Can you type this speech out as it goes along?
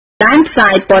តាមផ្សា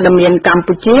យព័ត៌មានកម្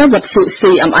ពុជាវត្ថុ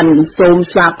CMN សូម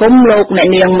ស្វាគមន៍លោកអ្នក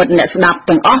នាងមិត្តអ្នកស្ដាប់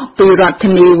ទាំងអស់ពីរដ្ឋធា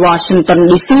នី Washington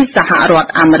DC សហរដ្ឋ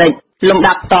អាមេរិកលំ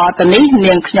ដាប់តទៅនេះ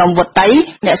នាងខ្ញុំវត្តៃ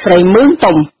អ្នកស្រីមឿង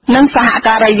ទុំនិងសហ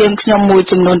ការីយើងខ្ញុំមួយ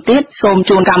ចំនួនទៀតសូម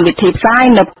ជូនកម្មវិធីផ្សាយ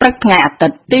នៅព្រឹកថ្ងៃអាទិ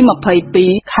ត្យទី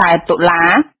22ខែតុលា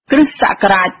គ្រិស្តសក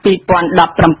រាជ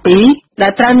2017ដែ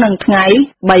លត្រូវនឹងថ្ងៃ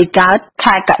3កើត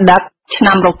ខែកដិកឆ្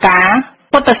នាំរកា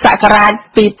ពុទ្ធសករាជ2561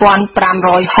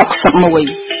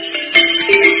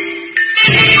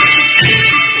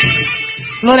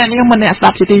លោកអ្នកនាងម្នាក់ស្ដា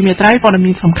ប់ជាទីមេត្រីព័ត៌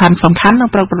មានសំខាន់នៅ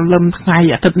ព្រឹកព្រលឹមថ្ងៃ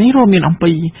អាទិត្យនេះរួមមានអំ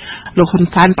ពីលោកហ៊ុន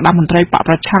សែនផ្ដាំមន្ត្រីបក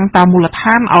ប្រឆាំងតាមមូលដ្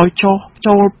ឋានឲ្យ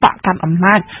ចូលបកកាន់អំ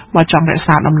ណាចបើចង់រក្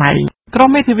សាតំណែងក្រុម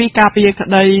មេធាវីការពារក្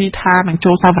តីថានឹង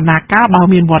ចូលសវនាការបើ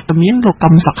មានវត្តមានលោកកឹ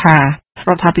មសុខារ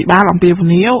ដ្ឋាភិបាលអំពាវ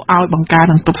នាវឲ្យបង្ការ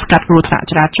និងទប់ស្កាត់គ្រោះថ្នាក់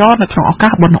ចរាចរណ៍នៅក្នុងឱកា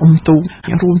សបុណ្យអុំទូក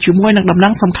រួមជាមួយនឹងដំណឹ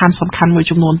ងសំខាន់មួយ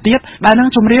ចំនួនទៀតដែលនឹង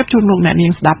ជម្រាបជូនលោកអ្នកនា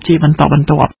ងស្ដាប់ជាបន្តបន្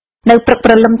ទាប់នៅព្រឹក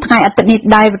ព្រលឹមថ្ងៃអាទិត្យនេះ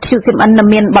ដែរវិទ្យុ CMN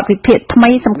មានបទវិភាគថ្មី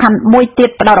សំខាន់មួយទៀត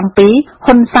ផ្ដោតអំពី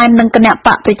ហ៊ុនសែននិងគណៈប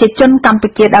កប្រជាជនកម្ពុ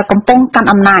ជាដែលកំពុងកាន់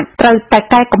អំណាចត្រូវតែ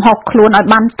កែកំហុសខ្លួនឲ្យ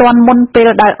បានទាន់មុនពេល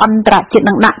ដែលអន្តរជាតិ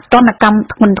នឹងដាក់ទណ្ឌកម្ម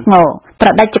ធ្ងន់ធ្ងរប្រ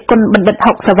ដេជគុណបណ្ឌិត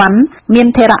ហុកសវណ្ណមាន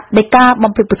ថេរដីកា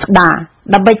បំពេញពុស្ដា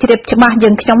ដើម្បីជ្រាបច្បាស់យើ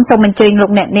ងខ្ញុំសូមអញ្ជើញលោ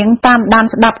កអ្នកនាងតាមដាន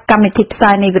ស្ដាប់កម្មវិធីផ្សា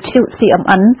យនៃវិទ្យុ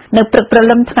CMN នៅព្រឹកព្រ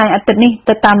លឹមថ្ងៃអាទិត្យនេះ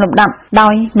ទៅតាមលំដាប់ដោ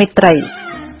យមេត្រី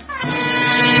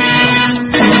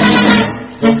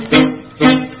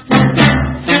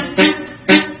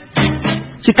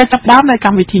ជាកិច្ចចាប់ផ្ដើមនៃក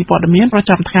ម្មវិធីព័ត៌មានប្រ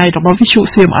ចាំថ្ងៃរបស់វិទ្យុ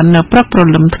CMN នៅព្រឹកព្រ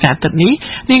លឹមថ្ងៃអាទិត្យនេះ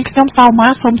នាងខ្ញុំសៅម៉ា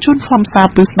សូមជូនខ្លឹមសារ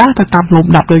ពិស្ដាទៅតាមលំ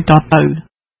ដាប់ដូចតទៅ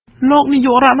លោកនាយ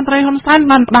ករដ្ឋមន្ត្រីហ៊ុនសែន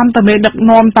បានផ្ដាំតមេដឹក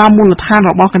នាំតាមមូលដ្ឋាន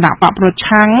របស់គណៈបកប្រ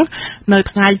ឆាំងនៅ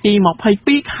ថ្ងៃទី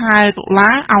22ខែតុលា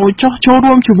ឲ្យចុះចូល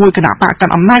រួមជាមួយគណៈបកកា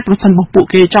ន់អំណាចប្រសិនបើពួក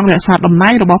គេចង់រក្សាតំណែ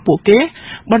ងរបស់ពួកគេ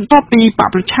បន្ទាប់ពីបក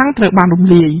ប្រឆាំងត្រូវបានរំ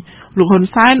លាយលោកហ៊ុន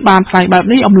សែនបានថ្លែងបែប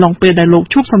នេះអំឡុងពេលដែលលោក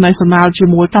ជួបសម្ដែងសម្ដាលជា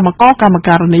មួយគណៈកម្ម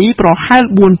ការនីប្រហែល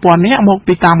 4000 នាក់មក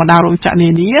ពីតាមបណ្ដារោងចក្រនា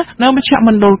នានៅមជ្ឈម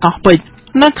ណ្ឌលកោះពេជ្រ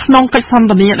នៅក្នុងកិច្ចសន្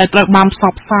ទនាដែលត្រូវបានផ្ស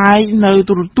ព្វផ្សាយនៅ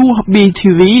ទូរទស្សន៍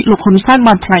BTV លោកហ៊ុនសែន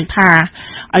បានថ្លែងថា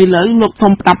ឥឡូវលោកសូ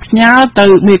មផ្ដាប់ផ្ញើទៅ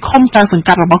មេឃុំចៅសង្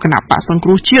កាត់របស់គណៈបកសង្គ្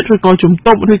រោះជាតិឬក៏ជំទ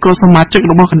ប់ឬក៏សមាជិក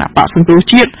របស់គណៈបកសង្គ្រោះ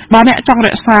ជាតិបើអ្នកចង់រ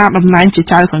ក្សាតំណែងជា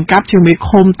ចៅសង្កាត់ជាមេ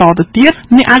ឃុំតទៅទៀត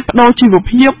អ្នកអាចបដូរជីវ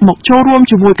ភាពមកចូលរួម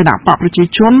ជាមួយគណៈបកប្រជា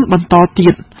ជនបន្តទៀ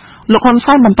តលោកហ៊ុន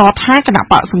សែនបន្តថាគណៈ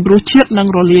បកសង្គ្រោះជាតិនឹង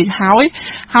រលាយហើ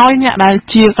យអ្នកដែល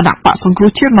ជាគណៈបកសង្គ្រោះ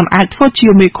ជាតិមិនអាចធ្វើជា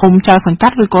មេឃុំចៅសង្កា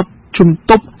ត់ឬក៏ជំ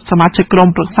ទប់សមាជិកក្រុម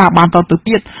ប្រឹក្សាបានតទៅ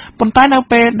ទៀតប៉ុន្តែនៅ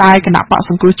ពេលដែលគណៈបក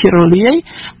សង្គ្រោះជាតិរលាយ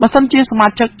បើសិនជាសមា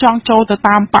ជិកចង់ចូលទៅ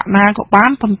តាមបកណាក៏បា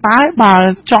នប៉ុន្តែបើ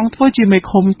ចង់ធ្វើជាមេ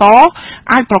ឃុំត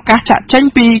អាចប្រកាសចាក់ចេញ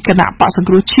ពីគណៈបកសង្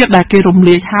គ្រោះជាតិដែលគេរំ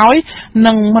លាយហើយ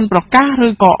នឹងមិនប្រកាសឬ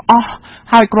ក៏អស់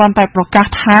ហើយគ្រាន់តែប្រកាស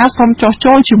ថាសូមចុះ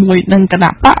ចូលជាមួយនឹងគណៈ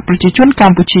បកប្រជាជនក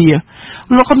ម្ពុជា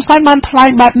លោកហ៊ុនសែនបានថ្លែង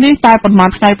បែបនេះតែប៉ុន្មាន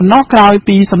ថ្ងៃប៉ុណ្ណោះក្រោយ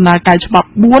ពីសំណើកែច្បាប់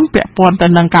4ពាក់ព័ន្ធទៅ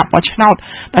នឹងការបោះឆ្នោត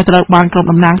ដែលត្រូវបានក្រុម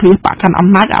តំណាងរាស្ត្របកកាន់អំ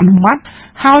ណាចអនុម័ត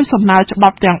ហើយសំណើច្បា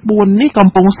ប់ទាំង4នេះកំ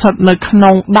ពុងស្ថិតនៅក្នុ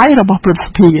ងដៃរបស់ព្រឹទ្ធស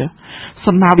ភា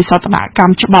សំណើវិសោធនកម្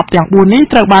មច្បាប់ទាំង4នេះ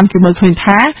ត្រូវបានគេមើលឃើញ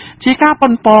ថាជាការប៉ុ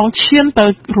នប៉ងឈានទៅ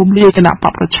រំលាយគណៈប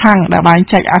កប្រឆាំងដែលបែង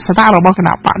ចែកអាសនៈរបស់គ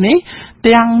ណៈបកនេះ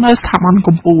ទាំងនៅស្ថាប័នក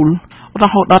ម្ពុជារ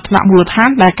ហូតដល់ថ្នាក់មូលដ្ឋាន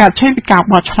ដែលកើតចេញពីការ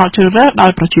បោះឆ្នោតជ្រើសរើសដោ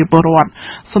យប្រជាពលរដ្ឋ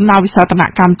សំណើវិសោធន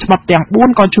កម្មច្បាប់ទាំង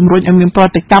4ក៏ជំរុញឲ្យមានប្រ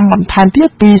តិកម្មបន្ថែមទៀត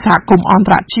ពីសហគមន៍អន្ត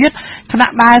រជាតិខណៈ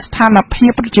ដែលស្ថានភាព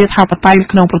ប្រជាធិបតេយ្យ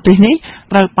ក្នុងប្រទេសនេះ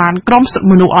ត្រូវបានក្រមសិទ្ធិ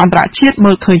មនុស្សអន្តរជាតិ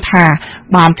មើលឃើញថា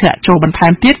បានធ្លាក់ចូលបន្ថែ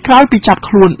មទៀតក្រោយពីចាប់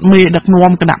ខ្លួនមេដឹក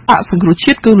នាំគណៈបកសង្គ្រោះ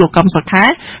ជាតិគឺលោកកឹមសុខា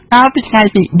កាលពីថ្ងៃ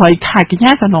ទី3ខែកញ្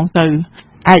ញាកន្លងទៅ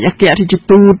ឯកអគ្គរដ្ឋ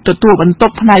ទូតទទួលបន្ទុ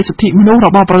កផ្នែកសិទ្ធិមនុស្សរ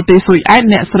បស់ប្រទេសស៊ុយអែត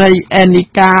អ្នកស្រីអេនី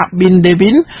កាប៊ីនដេវី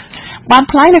នបាន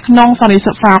ថ្លែងនៅក្នុងសន្និ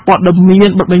សីទសារព័ត៌មាន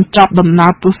បទបញ្ចប់ដំណើ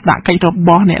រទស្សនកិច្ចរប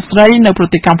ស់អ្នកស្រីនៅប្រ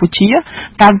ទេសកម្ពុជា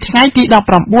កាលពីថ្ងៃទី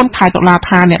19ខែតុលា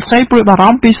ថាអ្នកស្រីព្រួយបារ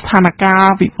ម្ភពីស្ថានភាព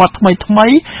វិបត្តិថ្មី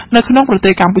នៅក្នុងប្រទេ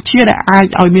សកម្ពុជាដែលអាច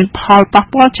ឲ្យមានផលប៉ះ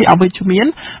ពាល់ជាអវិជ្ជមាន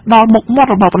ដល់មុខមាត់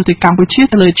របស់ប្រទេសកម្ពុជា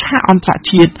ទៅលើឆាកអន្តរ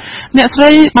ជាតិអ្នកស្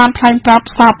រីបានថ្លែងប្រាប់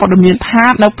សារព័ត៌មានថា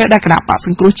នៅពេលដែលគណៈបកស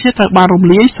ង្គ្រោះជាតិត្រូវបានរំ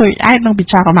លាយស៊ុយអែតនឹងពិ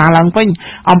ចារណាឡើងវិញ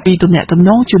អំពីទំនាក់ទំន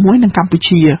ងជាមួយនឹងកម្ពុ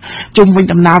ជាជុំវិញ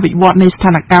ដំណើរវិវត្តនៃស្ថា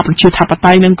នភាពប្រជាធិប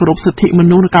តេយ្យនិងគោរពសិទ្ធិម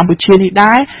នុស្សនៅកម្ពុជានេះ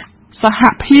ដែរសហ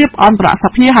ភាពអន្តរស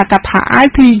ភាហៅកាត់ថា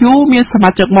IPU មានសមា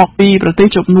ជិកមកពីប្រទេស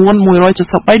ចំនួន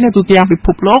173នៅទូទាំងពិភ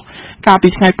ពលោកកាលពី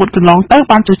ថ្ងៃពុធកន្លងទៅ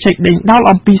បានជជែកដេញដោល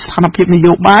អំពីស្ថានភាពន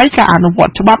យោបាយការអនុវត្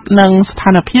តច្បាប់និងស្ថា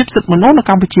នភាពសិទ្ធិមនុស្សនៅ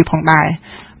កម្ពុជាផងដែរ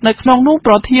នៅក្នុងនោះ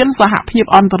ប្រធានសហភាព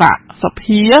អន្តរស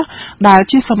ភាដែល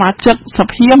ជាសមាជិកស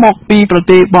ភាមកពីប្រ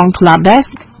ទេសបង់ក្លាដេស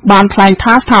បានថ្លែង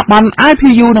ថាស្ថាប័ន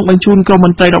IPU នឹងបញ្ជូនក្រុមម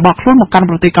ន្ត្រីរបស់ខ្លួនមកកាន់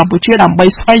ប្រទេសកម្ពុជាដើម្បី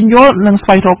ស្វែងយល់និងស្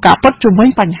វែងរកការពិតជុំវិញ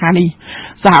បញ្ហានេះ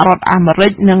សហរដ្ឋអាមេរិ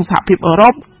កនិងសហភាពអឺ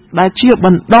រ៉ុបដែលជាប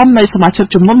ណ្ដុំនៃសមាជិក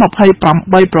ចំនួន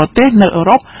28ប្រទេសនៅអឺ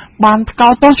រ៉ុបបានថ្កោ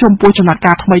លទោសចំពោះចំណាត់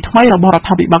ការថ្មីៗរបស់រដ្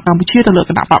ឋាភិបាលកម្ពុជាទៅលើ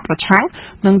គណៈបកប្រឆាំង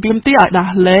និងទាមទារឲ្យដោះ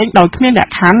លែងដោយគ្មានលក្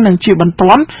ខខណ្ឌនិងជាបន្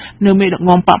ទាន់នៅមេដឹក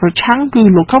នាំបកប្រឆាំងគឺ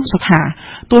លោកកឹមសុខា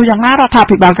ទោះយ៉ាងណារដ្ឋា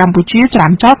ភិបាលកម្ពុជាច្រា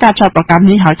នចោលការចោទប្រកាន់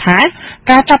នេះហើយថា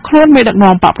ការចាប់ខ្លួនមេដឹក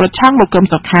នាំបកប្រឆាំងលោកកឹម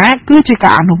សុខាគឺជាកា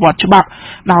រអនុវត្តច្បាប់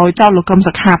ដោយចោទលោកកឹម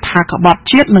សុខាថាក្បត់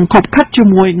ជាតិនិងខົບខិតជា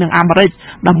មួយនឹងអាមេរិក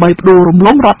ដើម្បីផ្ដួលរំ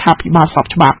លំរដ្ឋាភិបាលស្រប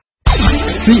ច្បាប់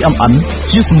CMN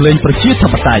ជាសម្លេងប្រជាធិ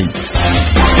បតេយ្យ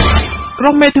ក្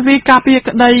រុមមេធាវីការពារ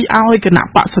ក្តីឲ្យគណៈ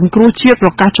បកសង្គ្រោះជាតិប្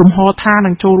រកាសជំហរថា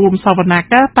នឹងចូលរួមសវនា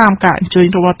ការតាមការអញ្ជើញ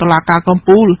របស់តុលាការកំ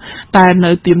ពូលតែ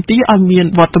នៅទាមទារឲ្យមាន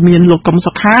វត្តមានលោកកឹម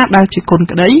សុខាដែលជាគុណ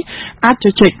ក្តីអាចជ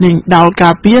ជែកនឹងដោលកា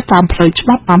រពារតាមផ្លូវច្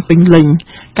បាប់បានពេញលេញ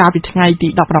កាលពីថ្ងៃទី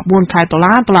19ខែតុ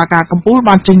លាតុលាការកំពូល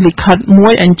បានចេញលិខិតមួ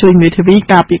យអញ្ជើញមេធាវី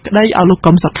ការពារក្តីឲ្យលោក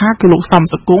កឹមសុខាគឺលោកសំ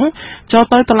សកុងចូល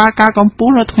ទៅតុលាការកំពូល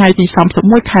នៅថ្ងៃទី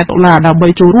31ខែតុលាដើម្បី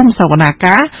ចូលរួមសវនា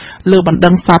ការលើបណ្ដឹ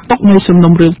ងសារទុកនៃសំ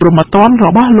ណុំរឿងព្រហ្មទណ្ឌរ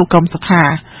បស់លោកកឹមសុខា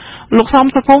លោកសំ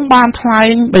សកុងបានថ្លែ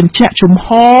ងបញ្ជាក់ជំហ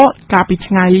រកាលពី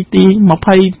ថ្ងៃទី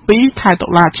22ខែតុ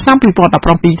លាឆ្នាំ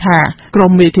2017ថាក្រុ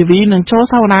មមេធាវីនឹងចូល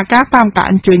សវនាការតាមការ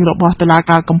អញ្ជើញរបស់តុលា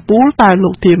ការកំពូលតែលោ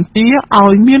កទាមទារឲ្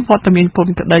យមានវត្តមានគុណ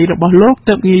ក្តីរបស់លោក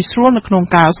ទើបងាយស្រួលនៅក្នុង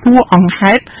ការសួរអង្គ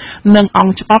ហេតុនិងអ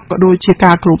ង្គច្បាប់ក៏ដូចជា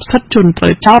ការគ្រប់សិទ្ធិជនត្រូ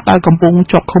វចោទដែលកំពុង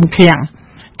ជាប់ឃុំឃាំង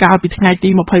កាលពីថ្ងៃទី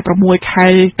26ខែ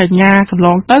កញ្ញាកន្ល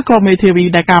ងទៅក៏មេធាវី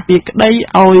ដែលការពារក្តី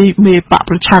ឲ្យមេបក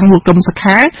ប្រឆាំងលោកកឹមសុ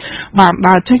ខាបាន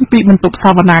ដើរចេញពីបន្ទប់ស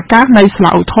វនាការនៃសាលា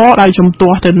ឧទ្ធរដោយជំទា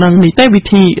ស់ទៅនឹងនីតិវិ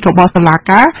ធីរបស់តុលា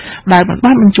ការដែល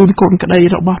បានបញ្ជូនកូនក្តី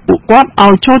របស់ពួកគាត់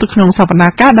ឲ្យចូលទៅក្នុងសវនា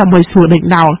ការដើម្បីសួរដេញ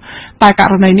ដោលតែក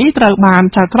រណីនេះត្រូវបាន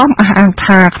ចៅក្រមអះអាង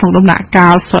ថាក្នុងដំណាក់កា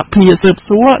លសភាស៊ើប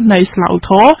សួរនៃសាលាឧទ្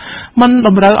ធរមិនត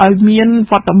ម្រូវឲ្យមាន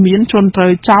វត្តមានជនត្រូ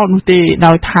វចោទនោះទេ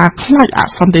ដោយថាខ្លាចអ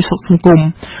សន្តិសុខសង្គម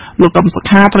លោកកឹមសុ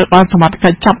ខាត្រូវបានសមត្ថកិ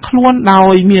ច្ចចាប់ខ្លួនដោ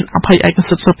យមានអភ័យឯក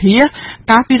សិទ្ធិសភា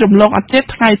កាលពីរំលងអាទិត្យ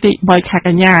ថ្ងៃទី3ខែក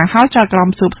ញ្ញាហើយចៅក្រម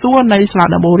ស៊ើបសួរនៃសាលា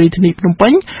ដំបូងរាជធានីភ្នំពេ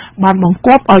ញបានបង្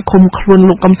គាប់ឲ្យឃុំខ្លួន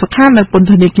លោកកឹមសុខានៅពន្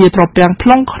ធនាគារត្រពាំង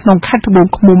plong ក្នុងខេត្តត្បូង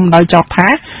ឃ្មុំដោយចោទថា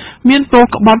មានទោស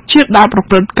ក្បត់ជាតិដែលប្រ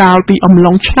ព្រឹត្តកាលពីអំ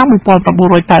ឡុងឆ្នាំ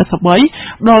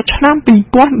1993ដល់ឆ្នាំ2017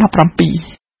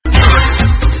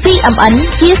 CMN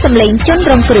ជាសម្លេងជន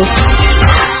រងគ្រោះ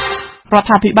រដ្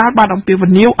ឋាភិបាលបានអំពាវ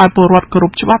នាវឲ្យពលរដ្ឋគោរ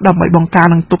ពច្បាប់ដើម្បីបង្ការ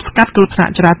និងទប់ស្កាត់គ្រោះថ្នា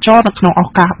ក់ចរាចរណ៍នៅក្នុងឱ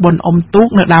កាសបុណ្យអុំទូក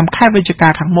នៅដើមខែវិច្ឆិកា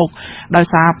ខាងមុខដោយ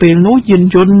សារពេលនោះយាន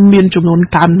យន្តមានចំនួន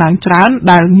កើនឡើងច្រើន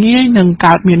ដែលងាយនឹង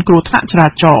កើតមានគ្រោះថ្នាក់ចរា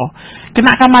ចរណ៍គ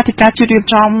ណៈកម្មាធិការជាតិរៀប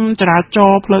ចំចរាច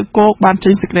រណ៍ផ្លូវគោកបានចេ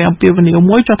ញសេចក្តីអំពាវនាវ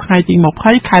មួយចុះថ្ងៃទី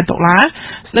20ខែតុលា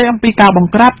ស្តីអំពីការប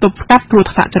ង្ក្រាបទប់ស្កាត់គ្រោះ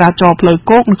ថ្នាក់ចរាចរណ៍ផ្លូវ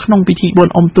គោកនៅក្នុងពិធីបុណ្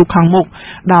យអុំទូកខាងមុខ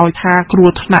ដោយថាគ្រោះ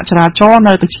ថ្នាក់ចរាចរណ៍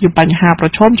នៅតែជាបញ្ហាប្រ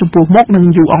ឈមចំពោះមុខនិង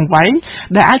យូរអង្វែង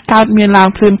ដែលអាចកើតមានឡើង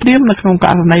ភ្លាមៗនៅក្នុងក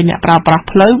រណីអ្នកប្រើប្រាស់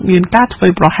ផ្លូវមានការធ្វើ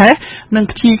ប្រហែសនិង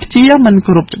ខ្ជាមិន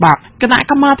គោរពច្បាប់គណៈ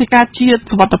កម្មាធិការជាតិ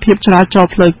សុវត្ថិភាពចរាចរ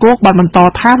ណ៍ផ្លូវគោកបានបន្ត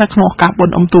ថានៅក្នុងឱកាសបុ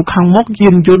ណ្យអុំទូកខាងមុខយា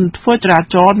នយន្តធ្វើចរា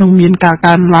ចរណ៍នឹងមានការ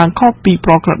កើនឡើងខុសពី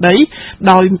ប្រក្រតី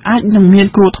ដោយអាចនឹងមាន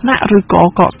គ្រោះថ្នាក់ឬក៏ក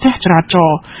កស្ទះចរាចរ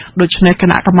ណ៍ដូច្នេះគ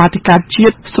ណៈកម្មាធិការជា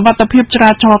តិសុវត្ថិភាពច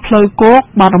រាចរណ៍ផ្លូវគោក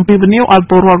បានអំពាវនាវឲ្យ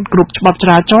ពលរដ្ឋគ្រប់ច្បាប់ច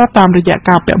រាចរណ៍តាមរយៈ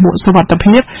ការពាក់មួកសុវត្ថិ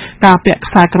ភាពការពាក់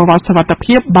ខ្សែក្រវាត់សុវត្ថិ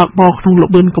ភាពបើកបរក្នុងល្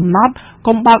បឿនកំណត់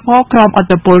កុំបើកបរក្រោមឥទ្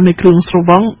ធិពលនៃគ្រឿងស្រ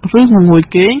វឹងឬងងុយ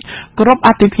គេងគោរព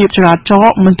អាទិភាពចរាចរ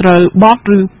ណ៍មិនត្រូវបត់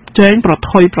ឬចែងប្រ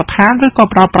ថុយប្រឋានឬក៏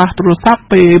ប្រើប្រាស់ទូរស័ព្ទ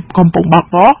ពេលកំពុងបើក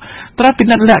បរត្រូវពិ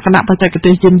និត្យលក្ខណៈបច្ចេក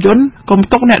ទេសយានយន្តកុំ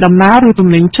ទុកអ្នកដំណើរឬទំ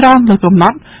និញច្រើនលើសកំណ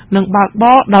ត់និងបើកប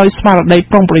រដោយស្មារតី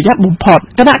ប្រុងប្រយ័ត្នបំផុត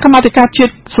គណៈកម្មាធិការជា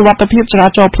តិសុវត្ថិភាពចរា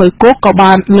ចរណ៍ផ្លូវគោកក៏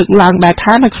បានលើកឡើងដែរ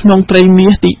ថានៅក្នុងត្រីមា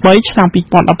សទី3ឆ្នាំ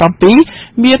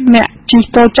2017មានអ្នកជិះ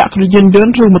តូចចក្រយានយ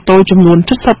ន្តឬម៉ូតូចំនួន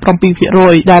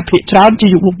 77% ដែលភាគច្រើនជា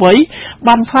យុវវ័យ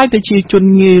បានខ្លាយទៅជាជន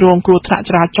ងាយរងគ្រោះថ្នាក់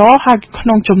ចរាចរណ៍ហើយក្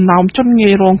នុងចំណោមជនងា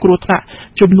យរងគ្រោះថ្នាក់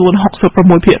ចំនួន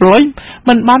 66%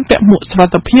 មិនបានពាក់មួកសុវ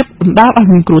ត្ថិភាពបណ្ដាលឲ្យ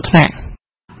មានគ្រោះថ្នាក់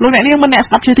លោកអ្នកនាងមនៈ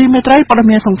ស្ដាប់ជាទីមេត្រីព័ត៌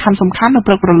មានសំខាន់ៗនៅ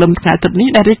ព្រឹកព្រលឹមថ្ងៃអាទិត្យនេះ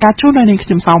ដែលរាយការណ៍ជូនដល់នាងខ្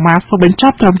ញុំសៅម៉ាសូមបញ្ច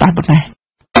ប់ត្រឹមតែប៉ុណ្ណេះ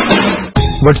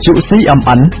វិទ្យុ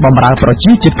CMN បម្រើប្រ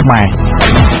ជាជាតិខ្មែរ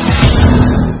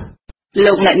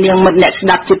លោកអ្នកនាងមិត្តអ្នកស្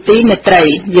ដាប់ជាទីមេត្រី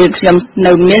យើងខ្ញុំ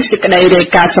នៅមានសេចក្តីរាយ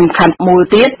ការណ៍សំខាន់មួយ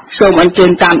ទៀតសូមអញ្ជើ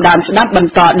ញតាមដានស្ដាប់ប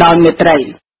ន្តដល់មេត្រី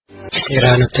ទី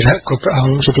រានុតិរៈគ្រប់ព្រះអ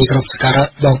ង្គជាទីគោរពសក្ការៈ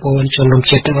បងប្អូនជនរួម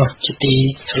ជាតិទាំងអស់ជាទី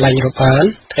ស្រឡាញ់រាប់អាន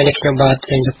ថ្ងៃនេះខ្ញុំបាទ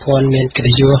សេងសុភ័ណ្ឌមានកិត្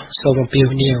តិយសសូមអំពាវ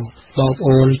នាវបងប្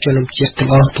អូនជនរួមជាតិទាំ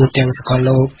ងអស់ទូទាំងសកល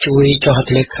លោកជួយចុះហត្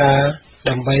ថលេខា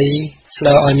ដើម្បី ស្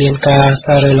នើឲ្យមានការ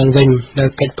សាររើឡើងវិញនៅ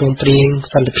កិច្ចព្រមព្រៀង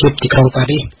សន្តិភាពទីក្រុងប៉ា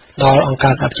រីសដល់អង្គកា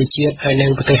រសហប្រជាជាតិហើយនិ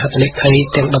ងប្រទេសហត្ថលេខី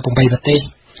ទាំង18ប្រទេស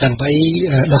ដើម្បី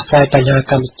ដោះស្រាយបញ្ហា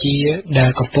កម្ពុជាដែល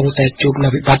កំពុងតែជួបនូ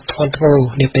វវិបត្តិធ្ងន់ធ្ងរ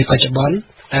នាពេលបច្ចុប្បន្ន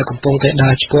ដែលកំពុងតែដើ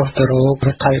រឆ្ពោះទៅរករ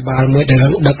ដ្ឋាភិបាលមួយដែល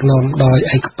ដឹកនាំដោយ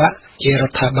ឯកបកជារ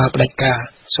ដ្ឋាភិបាលផ្ដាច់ការ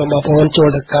សូមបងប្អូនចូល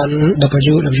ទៅកាន់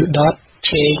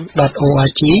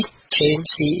www.change.org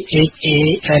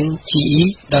change.org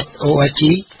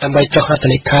ដើម្បីចុះហត្ថ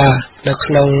លេខានៅ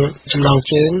ក្នុងចំណង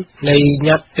ជើងនៃញ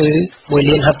ត្តិគឺ1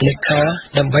លានហត្ថលេខា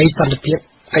ដើម្បីសន្តិភាព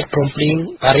កិច្ចព្រមព្រៀង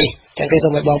ប៉ារីសចឹងគេសូ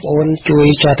មឲ្យបងប្អូនជួយ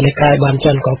ចុះហត្ថលេខាឲ្យបានច្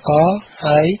រើនកក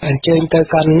ហើយអញ្ជើញទៅ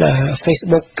កាន់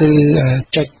Facebook គឺ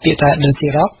ចុចពាក្យថា The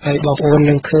Xerox ហើយបងប្អូន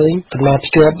នឹងឃើញតំណ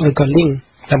ភ្ជាប់ឬក៏ link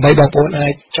ដើម្បីបងប្អូនអា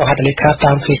ចចុះហត្ថលេខា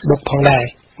តាម Facebook ផងដែរ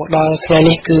មកដល់ថ្ងៃ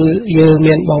នេះគឺយើង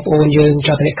មានបងប្អូនយើង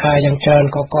ចុះហត្ថលេខាយ៉ាងច្រើន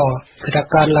កកគឺថា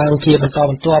ការឡើងជាបន្ត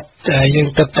បន្ទាប់យើង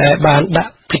ទើបតែបានដា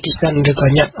ក់ petition ឬក៏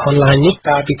ញត្តិ online នេះ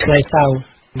កាលពីថ្ងៃសៅរ៍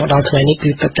មកដល់ថ្ងៃនេះគឺ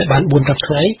ទើបតែបាន4-5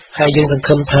ថ្ងៃហើយយើងសង្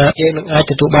ឃឹមថាយើងនឹងអាច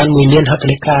ទទួលបាន1លានហត្ថ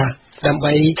លេខាដើម្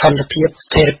បីសន្តិភាព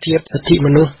ស្ថិរភាពសិទ្ធិម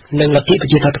នុស្សនិងលទ្ធិប្រ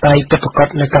ជាធិបតេយ្យពិតប្រាកដ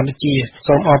នៅកម្ពុជា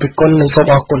សូមអរគុណនិងសូម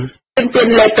អរគុណទាន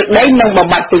លើទឹកដីនិងបំ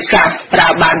បត្តិពិសាប្រើ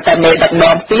បានតែមេដឹក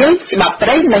នាំពីច្បាប់ព្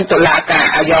រៃនិងតុលាការ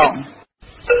អាយ៉ង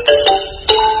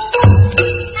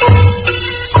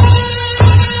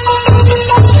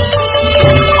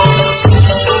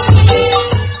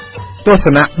ទស្ស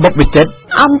នៈបុព្វជិត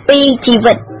អំពីជី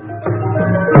វិត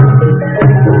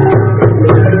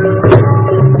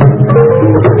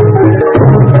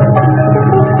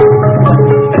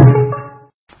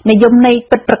និយមន័យ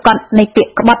ពិតប្រាកដនៃពាក្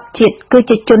យក្បត់ជាតិគឺ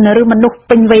ជាជនឬមនុស្ស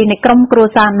ពេញវ័យនៃក្រុមគ្រួ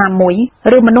សារណាមួយ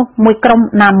ឬមនុស្សមួយក្រុម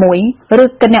ណាមួយឬ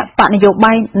គណៈបកនយោ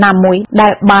បាយណាមួយដែ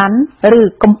លបានឬ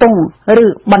កំពុងឬ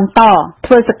បន្ត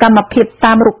ធ្វើសកម្មភាព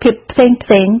តាមរូបភាពផ្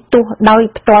សេងទោះដោយ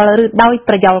ផ្ទាល់ឬដោយ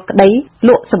ប្រយោលក្តីល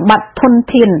ក់សម្បត្តិធន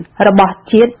ធានរបស់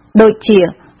ជាតិដូចជា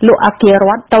លក់អគាររ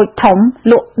ដ្ឋតូចធំ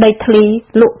លក់ដីធ្លី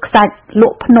លក់ខ្សាច់ល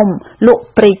ក់ភ្នំលក់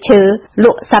ព្រៃឈើល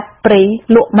ក់សត្វព្រៃ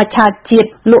លក់មច្ឆជាតិ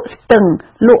លក់ស្ទឹង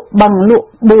លក់បឹងលក់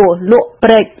បួរលក់ព្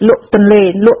រែកលក់ទន្លេ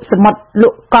លក់សមុទ្រល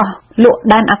ក់កោះលក់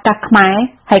ដែនអាកាសខ្មែរ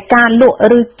ហើយការលក់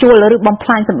ឬជួលឬបំផ្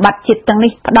លាញសម្បត្តិជាតិទាំង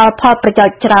នេះផ្ដល់ផលប្រយោជ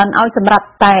ន៍ច្រើនឲ្យសម្រាប់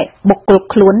តែបុគ្គល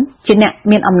ខ្លួនជាអ្នក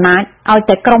មានអំណាចឲ្យ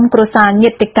តែក្រុមគ្រួសារញា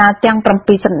តិកាទាំង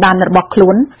7សន្តានរបស់ខ្លួ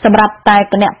នសម្រាប់តែ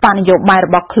គណៈបកនយោបាយរ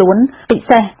បស់ខ្លួនពិ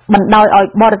សេសបណ្ដោយឲ្យ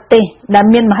បរទេសដែល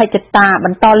មានមហិច្ឆតាប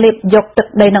ន្តលេបយកទឹក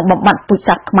ដីនិងបំបត្តិពូជ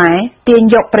សាសន៍ខ្មែរទាញ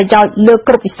យកប្រយោជន៍លើ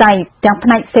គ្រប់វិស័យទាំងផ្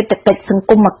នែកសេដ្ឋកិច្ចសង្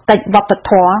គមគិច្ចវប្ប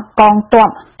ធម៌កងទ័ព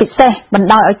ពិសេសបណ្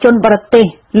ដោយឲ្យជនបរទេស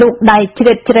លោកដៃជ្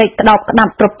រៀតជ្រែកក្តោបក្តា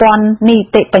ប់ប្រព័ន្ធនី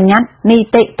តិបញ្ញត្តិនី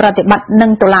តិប្រតិបត្តិនិ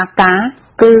ងតុលាការ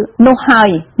គឺនោះហើយ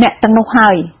អ្នកទាំងនោះហើ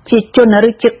យជាជនឬ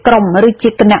ជាក្រុមឬជា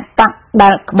គណៈបកដែ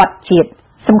លក្បត់ជាតិ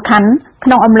សំខាន់ក្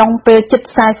នុងអំឡុងពេលជិត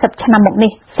40ឆ្នាំមក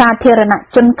នេះសាធារណ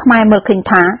ជនខ្មែរមើលឃើញ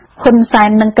ថាហ៊ុនសែន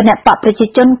និងគណៈបកប្រជា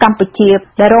ជនកម្ពុជា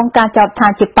ដែលរងការចោទថា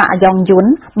ជាបកអាយ៉ងយួន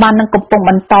បាននឹងកំពុង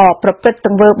បន្តប្រព្រឹត្តទ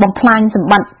ង្វើបំផ្លាញសម្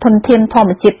បត្តិធនធានធម្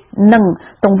មជាតិនិង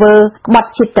ទង្វើក្បត់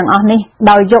ជាតិទាំងអស់នេះ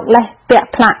ដោយយកលេសពាក់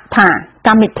ផ្លាកថាក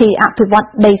ម្មវិធីអភិវឌ្ឍ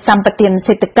ដីសម្បត្តិ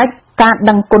សេដ្ឋកិច្ចការ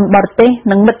ដឹងគុណបរទេស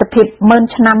និងមិត្តភាព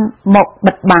10000ឆ្នាំមក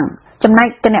បិទបាំងចំណែក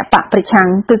គណៈបកប្រឆាំង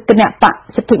គឺគណៈបក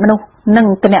សិទ្ធិមនុស្សនិង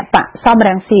គណៈបកសំរ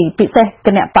ងស៊ីពិសេសគ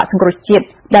ណៈបកសង្គ្រោះជាតិ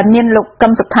ដែលមានលោកកឹ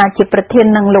មសុខាជាប្រធាន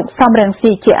និងលោកសំរង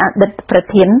ស៊ីជាអតីតប្រ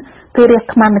ធានគឺរាជ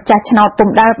ខ្មែរម្ចាស់ឆ្នោតពុំ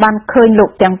ដែលបានឃើញលោក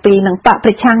ទាំងពីរនិងបកប្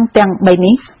រឆាំងទាំង3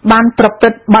នេះបានប្រព្រឹ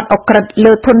ត្តបទអក្រិត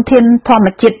លើធនធានធម្ម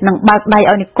ជាតិនិងបើកដៃ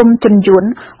ឲ្យនិគមជនយួន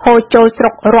ហូរចូលស្រុ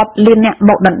ករាប់លានអ្នកម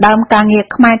កដណ្ដើមការងារ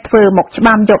ខ្មែរធ្វើមកច្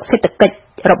បាមយកសេដ្ឋកិច្ច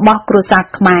របស់គ្រួសារ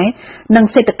ខ្មែរនិង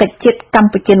សេដ្ឋកិច្ចជាតិក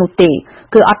ម្ពុជានោះទេ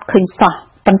គឺអត់ឃើញសោះ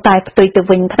ប៉ុន្តែផ្ទុយទៅ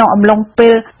វិញក្នុងអំឡុងពេ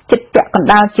លជិតពាក់កណ្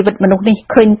ដាលជីវិតមនុស្សនេះ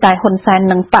ឃើញតែហ៊ុនសែន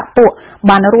និងបកពួក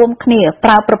បានរួមគ្នាប្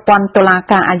រើប្រព័ន្ធតុលា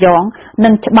ការអាយ៉ងនិ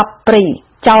ងច្បាប់ព្រៃ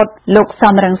ចោទលោក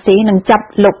សំរងស៊ីនិងចាប់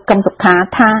លោកកឹមសុខា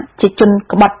ថាជាជន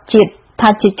ក្បត់ជាតិថា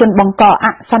ជាជនបង្កអ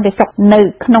សន្តិសុខនៅ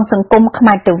ក្នុងសង្គមខ្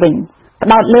មែរទៅវិញផ្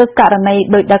ដោតលើករណី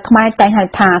ដោយដែលខ្មែរតែងហៅ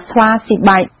ថាស្វាស៊ី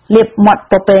បាយលាបមាត់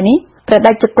ពពែនេះព្រះ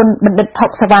តេជគុណបណ្ឌិតហុ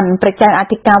កសវណ្ណព្រះចៅអ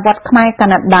ធិការវត្តខ្មែរកា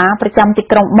ណាដាប្រចាំទី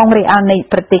ក្រុងម៉ុងរ៉េអាល់នៃ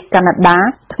ប្រទេសកាណាដា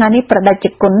ថ្ងៃនេះព្រះតេជ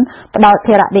គុណផ្ដល់ធ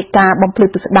រដីកាបំភ្លឺ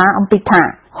ពិស្ដារអំពីថា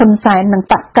ហ៊ុនសែននិង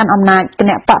បកកាន់អំណាចគ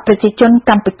ណៈបកប្រជាជន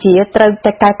កម្ពុជាត្រូវ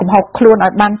តែកែកំហុសខ្លួនឲ្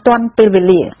យបានទាន់ពេលវេ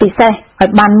លាពិសេសឲ្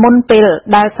យបានមុនពេល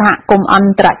ដែលសហគមន៍អ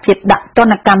ន្តរជាតិដាក់ទ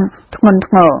ណ្ឌកម្មធ្ងន់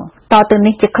ធ្ងរតទៅ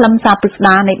នេះជាខ្លឹមសារពិស្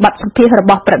ដារនៃបទសម្ភាសន៍រ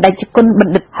បស់ព្រះតេជគុណប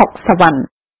ណ្ឌិតហុកសវណ្ណ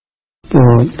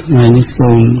ថ្ងៃនេះសូ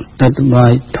មអធិប្បា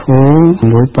យធម៌ជា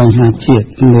មួយបញ្ហាជាតិ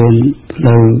មានផ្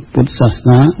លូវពុទ្ធសាស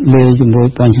នាលាយជាមួយ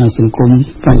បញ្ហាសង្គម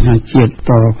បញ្ហាជាតិ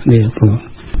តគ្នាព្រោះ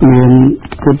មាន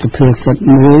ពុទ្ធភាសិត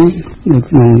មួយនៅ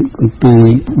ក្នុងគម្ពីរ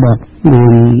បទមា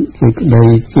នសេចក្តី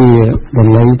ជាប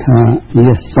ល័យថាយ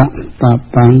ស្សៈបា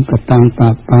បាំងកតាំងបា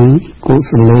បាំងកុ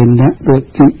សលេនៈវិ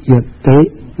ចិយតិ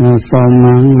ស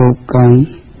មាងលោកាំង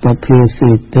បភាសិ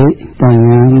តិបញ្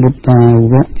ញាមុត្តា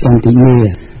វៈចន្តិមេ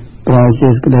ប្រែជា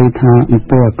សេចក្តីថាអំ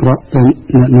ពើអាក្រក់ទៅ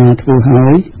អ្នកណាធ្វើហើ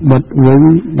យបិទវិញ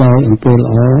ដោយអំពើល្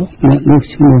អអ្នកនោះ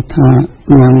ឈ្មោះថា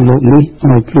ញាំលោកនេះ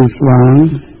ឲ្យភ្លឺស្វាង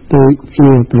ដូចជា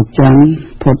ប្រចាំ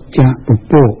ផុតចាកព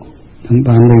ពក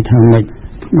បានន័យថាម៉េច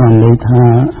បានន័យថា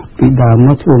ពីដើមម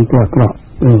កធ្វើអំពើអាក្រក់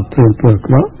ធ្វើអំពើអា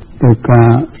ក្រក់ដោយការ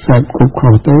សែបគប់ខុ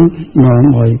សទៅនាំ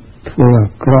ឲ្យធ្វើអា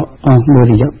ក្រក់អស់មួយ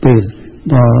រយៈពេល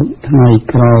ដល់ថ្ងៃ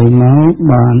ក្រោយមក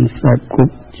បានសែបគ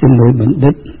ប់ជាមួយបណ្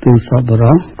ឌិតគឺសព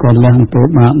រោះក៏លះអំពើ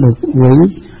បាបមកវិញ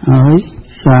ហើយ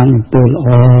សាងអំពើល្អ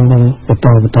បន្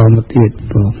តមកទៀត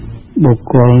បុ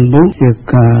គ្គលនោះជា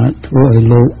ការធ្វើឲ្យ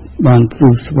លោកបានភ្លឺ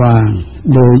ស្វាង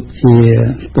ដូចជា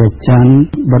ប្រច័ន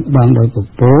បិទបាំងដោយព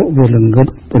ពកវាល្ងឹត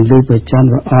ពន្លឺប្រច័ន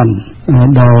វាអន់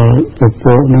ដល់ពព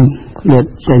កនោះឃ្លាត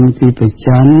ចេញពីប្រ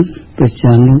ច័ន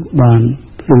នោះបាន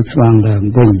ភ្លឺស្វាងឡើង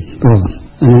វិញ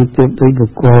នេះទៅដោយបុ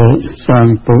គ្គលសាង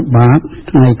អំពើបាប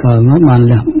ថ្ងៃក្រោយមកបាន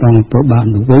លះបង់អំពើបាប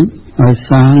នោះវិញហើយ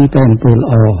សាងតែអំពើល្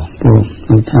អ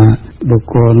គឺថាបុ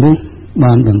គ្គលនេះ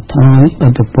បានបន្ថយអ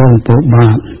ត្តពលអំពើបា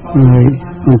បហើយ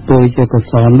អំពើជាកុ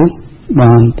សលនោះ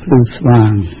បានភ្លឺស្វា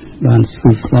ងបានស្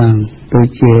វីស្វាងដូច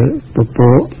ជាពព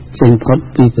កចេញផុត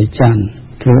ពីប្រច័ន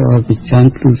ធ្វើឲ្យប្រច័ន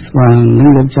ភ្លឺស្វាងនឹង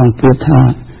លោកចង់ប្រៀបថា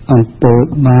អំពើ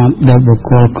បាបដែលបុគ្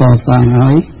គលកសាងហើ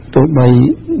យទោះបី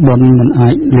បុណ្យមិនអា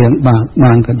ចលាងបាប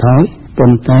បានក៏ដោយប៉ុ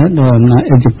ន្តែដោយអំណាច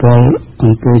ឥទ្ធិពល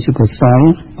អំពើជាកុសល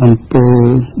អំពើ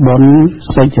បុណ្យ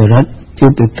សុចរិតជា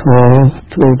ទៅធ្វើ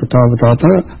បន្ត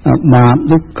ទៅបាប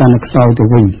នោះកាន់តែខ្សោយទៅ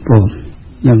វិញ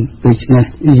នឹងដូច្នេះ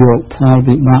យកផល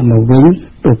វិបាកមកវិញ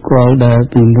បុគ្គលដែល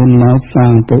ពីមុនមកសា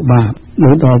ងទៅបាប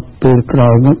ដោយដល់ពេលក្រោ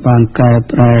យមកបានកែ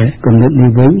ប្រែគំនិត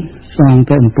នេះវិញសាង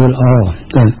តែអំពើល្អ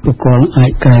តែបុគ្គលអា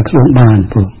ចកែខ្លួនបាន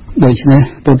ដូច្នេះ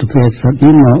ពុទ្ធភាសិត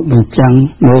នេះមកបញ្ចាំង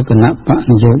នៅគណៈបក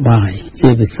នយោបាយជា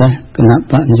ពិសេសគណៈ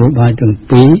បកនយោបាយទាំង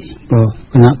ពីរ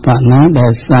គណៈបកណាដែ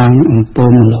លសាងអំពើ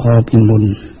មិនល្អពីមុន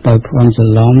ដោយភ័ន្តច្រ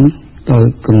ឡំដោយ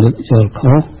គំនិតយល់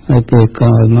ខុសហើយពេលក្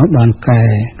រោយមកបានកែ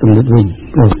គំនិតវិញ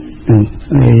ហើ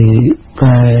យ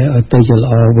កែឲ្យទៅជាល្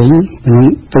អវិញនឹង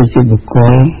ទៅជាបុគ្គ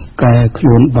លកែខ្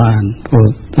លួនបានព្រោះ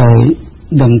តែ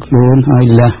ដឹងខ្លួនហើយ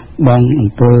លះបង់អំ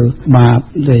ពើបាប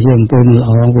ដែលជាអំពើមិនល្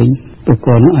អវិញបុគ្គ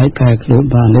លនោះអាចកែខ្លួន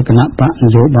បាននៅគណៈបកន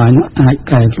យោបាយនោះអាច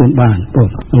កែខ្លួនបានឥ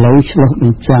ឡូវឆ្លោះប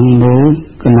ញ្ចាំងមើល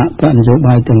គណៈបកនយោ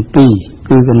បាយទាំងពីរ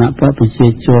គឺគណៈបកប្រជា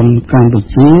ជនកម្ពុ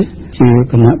ជាជា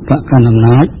គណៈបកកណ្ដាលអំ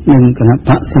ណាចនិងគណៈប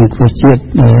កសង្គ្រោះជាតិ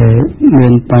ដែលមា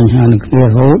នបញ្ហានឹងគ្នារ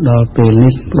ហូតដល់ពេល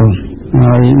នេះ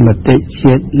ហើយមតិ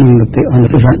ជាតិនិងមតិអន្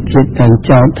តរជាតិតែង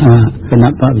ចោទថាគណៈ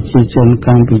បកប្រជាជនក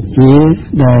ម្ពុជា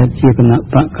ដែលជាគណៈ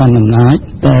បកកណ្ដាលអំណាច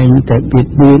តែងតែបៀត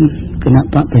បៀនគណៈ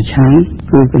បកប្រឆាំង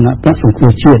គឺគណៈបកសង្គ្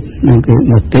រោះជាតិនិងគឺ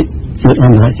មតិជាតិអ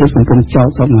ន្តរជាតិកំពុងចោទ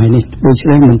សពថ្ងៃនេះដូច្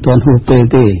នេះមិនទាន់ហួសពេល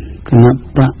ទេគណៈ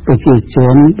បកប្រជាជ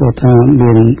នបើថា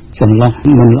មានចន្លោះ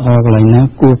មិនល្អកន្លែងណា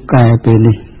គួរកែពេល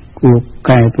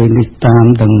នេះតាម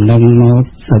ដំណឹងមក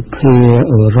សភា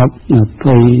អឺរ៉ុប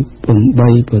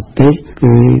28ប្រទេស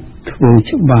គឺធ្វើ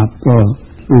ច្បាប់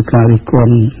គឺការរិះគ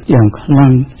ន់យ៉ាងខ្លាំ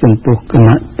ងចំពោះគ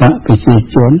ណៈបកប្រជា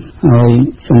ជនហើយ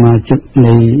សមាជិក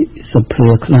នៃសភា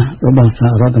ខ្លះរបស់ស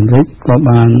ហរដ្ឋអាមេរិកក៏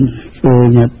បានធ្វើ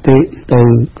ញត្តិទៅ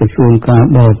ក្រសួងការ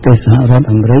បរទេសសហរដ្ឋ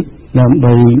អាមេរិកដើម្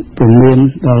បីពំរាម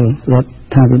ដល់រដ្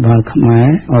ឋាភិបាលខ្មែរ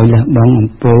ឲ្យលះបង់អំ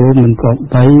ពើមិនគប្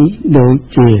បីដូច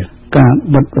ជាការ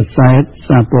បិទប្រស័យ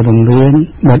សារព័ត៌មាន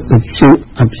បិទវិទ្យុ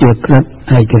អព្យាក្រឹត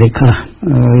ឯករាជ្យខ្លះ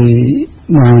ហើយ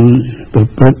បានប្រ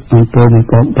ព្រឹត្តអំពើមិន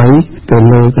គប្បីទៅ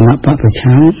លើគណៈបកប្រ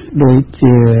ឆាំងដូច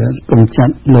ជាកំចា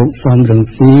ត់លោកសំរង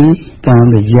ស៊ីតាម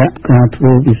រយៈការធ្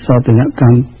វើវិសោធនក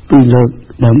ម្មពីរលើក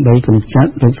ដើម្បីកំចា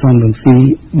ត់លោកសំរងស៊ី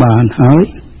បានហើយ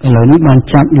ឥឡូវនេះបាន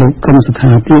ចាប់លោកកឹមសុ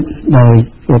ខាទៀតដោយ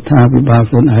រដ្ឋាភិបាល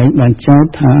ខ្លួនឯងបានចោទ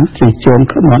ថាជាជន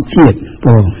ក្បត់ជាតិ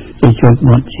ជាជនក្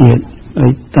បត់ជាតិហើ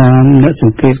យតាមអ្នកស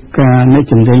ង្កេតការណ៍អ្នក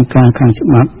ជំនាញការខាងច្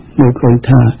បាប់មើលឃើញ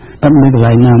ថាអត់មានកន្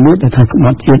លែងណាមួយដែលថាក្ប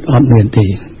ត់ជាតិអត់មានទេ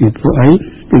ពីព្រោះអី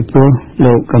ពីព្រោះ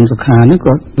លោកកឹមសុខានេះ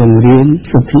ក៏បង្រៀន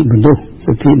សិទ្ធិមនុស្ស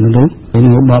នៅ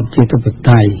របបជាធិប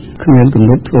តេយ្យគ្មានគំ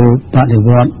និតធ្វើបដិវ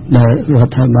ត្តដែលរ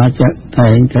ដ្ឋាភិបាលចាត់តែ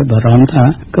ងតែបារម្ភថា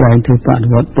ក្រែងធ្វើបដិ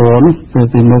វត្តពណ៌នោះគឺ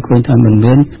ពីមើលឃើញថាមិន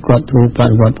មានគាត់ធ្វើប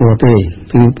ដិវត្តពណ៌ទេ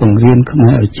គឺបង្រៀនខ្មែ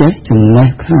រឲ្យចេះចំណេះ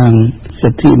ខាងសិ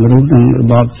ទ្ធិមនុស្សនិងរ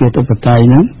បបជាធិបតេយ្យ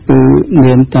នោះគឺ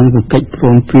មានតាំងពីកិច្ចព្រ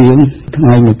មព្រៀងថ្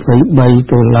ងៃ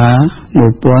23ដុល្លារ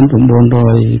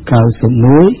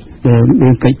1991 រឿ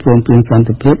ងកិច្ចព្រមព្រៀងសន្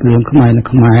តិភាពរឿងខ្មែរនៅ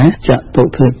ខ្មែរចាក់តុ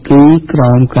ភាគីក្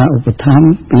រោមការឧបត្ថម្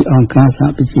ភពីអង្គការសហ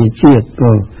ប្រជាជាតិ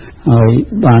ហើយ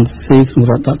បានស៊ីក្នុង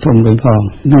រដ្ឋធម្មនុញ្ញផង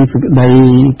ក្នុងសេចក្តី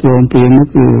ព្រមព្រៀងនោះ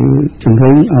គឺជំរុ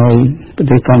ញឲ្យប្រ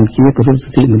ទេសកម្ពុជាគោរពសិ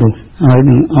ទ្ធិមនុស្សហើយ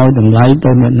នឹងឲ្យតម្លៃ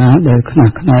ទៅអ្នកណាដែលខ្នះ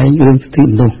ខ្នែងរឿងសិទ្ធិម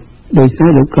នុស្សដោយសារ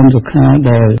លោកកឹមសុខា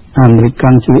ដែលអាមេរិក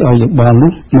ជួយឲ្យយោបល់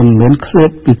នោះមិនមែនឃ្លាត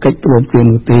ពីកិច្ចព្រមព្រៀង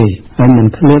នោះទេហើយមិន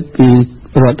ឃ្លាតពី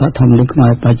រដ្ឋធម្មនុញ្ញខ្មែ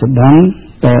របច្ចុប្បន្ន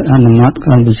ដែលអនុម័ត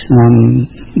កាលពីឆ្នាំ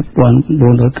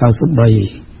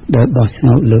1993ដែលបោះឆ្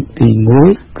នោតលើកទី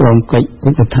1ក្រុមកិច្ចឧ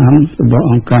បត្ថម្ភរបស់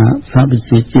អង្គការសហប្រ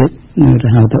ជាជាតិនៅ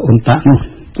ហៅថាអ៊ុនតាក់នោះ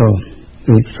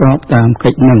គឺស្របតាមកិ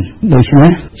ច្ចនោះដូច្នេះ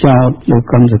ចោទលោក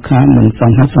កឹមសុខាមិនស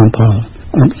មហេតុសមផល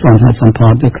អត់សមហេតុសមផ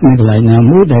លទេគ្មានកន្លែងណា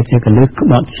មួយដែលជាកលិះក្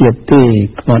បត់ជាតិទេ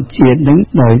ក្បត់ជាតិនឹង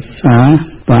ដោយសារ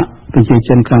បកប្រជាជ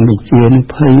នកម្ពុជានឹង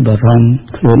ភ័យបារម្ភ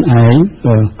ខ្លួនឯង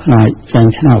ខ្លាចចា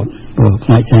ញ់ឆ្នោតខ្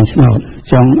លាចចាញ់ឆ្នោត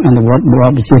ចង់អនុវត្តរប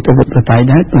បប្រជាធិបតេយ្យ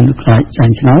ដែរប៉ុន្តែខ្លាចចា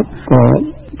ញ់ឆ្នោតក៏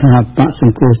ថាបកស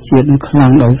ង្គ្រោះជាតិនឹងខ្លាំ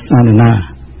ងដោយសារណា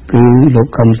គឺលោក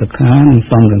កឹមសុខានិង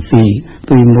សំរងស៊ី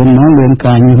ពីមុនមកមាន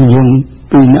ការញុះញង់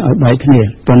ពីអ្នកឲ្យបែកគ្នា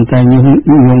ប៉ុន្តែញុះ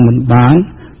ញង់មិនបាន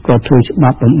ក៏ធ្វើច្បា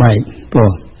ប់បំបែក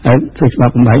ហើយធ្វើច្បា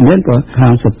ប់បំបែកនេះក៏ខា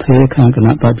ងសភាខាងគ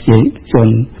ណៈបព្វជិជន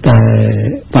តែ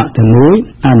បកទាំងមួយ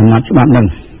អនុម័តច្បាប់នឹង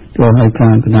ក៏ឲ្យខា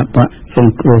ងគណៈបកស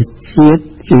ង្គ្រោះជាតិ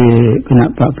ជាគណៈ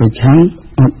បកប្រឆាំង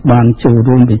អត់បានចូល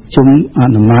រួមប្រជុំអ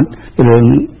នុម័តរឿង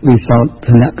វិសោធ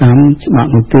នកម្មច្បាប់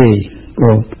នោះទេ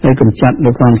ក៏តែកម្ចាត់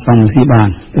លោកកំសំស៊ីបាន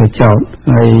ទៅចោត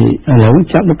ហើយឥឡូវ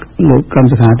ចាប់លោកកំ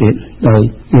សុខាទៀតដោយ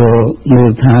យកមូល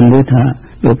ដ្ឋានមួយថា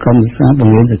លោកកំសុខាប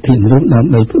ង្រៀនសិទ្ធិមនុស្សដើ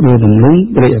ម្បីធ្វើដំណឹង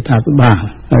រាជរដ្ឋាភិបាល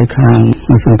ហើយខាង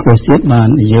សង្គ្រោះជាតិបាន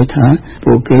និយាយថា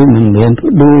ពួកគេមិនមានផ្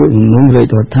ដួលដំណឹងរា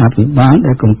ជរដ្ឋាភិបាល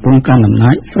ដែលកំពុងកាន់អំ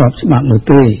ណាចស្របច្បាប់នោះ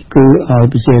ទេគឺឲ្យ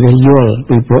ប្រជារាស្ត្រយល់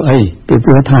ពីព្រោះអីពីព្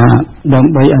រោះថាដើ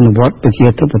ម្បីអនុវត្តប្រជា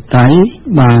ធិបតេយ្យ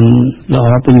បានល្អ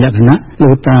ពេញលក្ខណៈលោ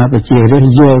កតាប្រជារាស្ត្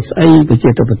រយល់ស្អីប្រជា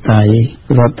ធិបតេយ្យ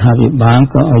រដ្ឋាភិបាល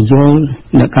ក៏ឲ្យយល់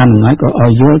អ្នកកាន់អំណាចក៏ឲ្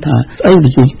យយល់ថាស្អីប្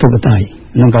រជាធិបតេយ្យ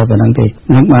នឹងក៏ប៉ុណ្ណឹងទេ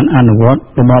នឹងបានអនុវត្ត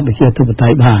របបប្រជាធិបតេ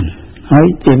យ្យបានហើយ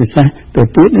ជាពិសេសទៅ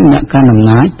ទៀតអ្នកកាន់អំ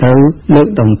ណាចទៅលើក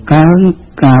តម្កើង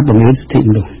ការបង្រៀនសិទ្ធិ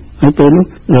មនុស្សហើយពេលនោះ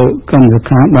លោកកឹមសុ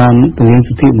ខាបានបង្រៀន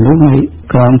សិទ្ធិមនុស្សហើយ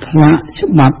ក្រោមថ្នាក់ច្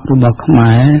បាប់របស់ខ្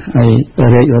មែរហើយ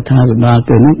រាជរដ្ឋាភិបាល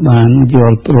ពេលនោះបានយ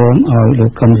ល់ព្រមឲ្យលោ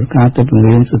កកឹមសុខាទៅបង្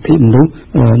រៀនសិទ្ធិមនុស្ស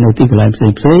នៅទីកន្លែងផ្សេ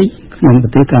ងៗក្នុងប្រ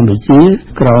ទេសកម្ពុជា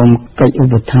ក្រោមកិច្ចឧ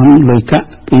បត្ថម្ភលុយកាក់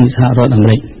ពីសហរដ្ឋអាមេ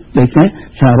រិកដូច្នេះ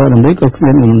សហរដ្ឋអាមេរិកក៏គ្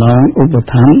មានបំណងឧបត្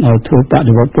ថម្ភឲ្យធ្វើប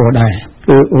ដិវត្តពណ៌ដែរ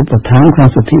គឺឧបត្ថម្ភខាង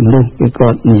សិទ្ធិមនុស្សគឺគា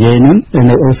ត់និយាយហ្នឹង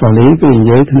នៅអូស្ត្រាលីគឺនិ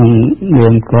យាយក្នុងនា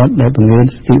មគាត់ដែលបង្រៀន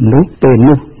សិទ្ធិមនុស្សពេល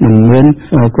នោះមិនមាន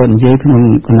គាត់និយាយក្នុង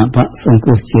គណៈបកសង្គ្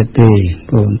រោះជាតិទេ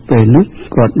ព្រោះពេលនោះ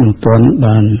គាត់មិនទាន់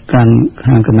បានកាន់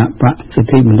ខាងគណៈបកសិទ្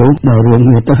ធិមនុស្សដល់រួម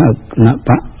គ្នាទៅហៅគណៈប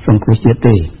កសង្គ្រោះជាតិ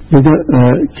ទេគឺ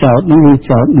ចោតនោះវា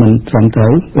ចោតមិនត្រឹមត្រូ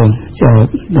វចោត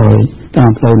ដោយតាម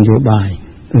ផ្លូវនយោបាយ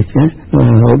ដូច្នេះ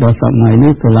ដល់សម័យ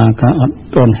នេះតុលាការអត់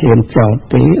ទាន់ហ៊ានចោទ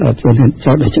ទេអត់ទាន់ហ៊ាន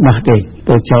ចោទឲ្យច្បាស់ទេ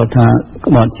ទៅចោទថា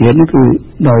ក្បត់ជាតិនេះគឺ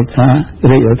ដោយសារ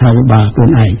រាជរដ្ឋាភិបាលខ្លួន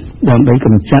ឯងដើម្បីក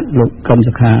ម្ចាត់លោកកឹម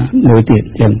សុខាមួយទៀត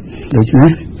ចឹងដូច្នេះ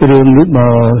រឿងនេះបើ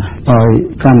ឲ្យ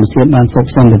កម្ពុជាបានសុខ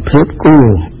សន្តិភាពគូ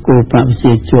ប្រ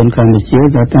ជាជនកម្ពុជា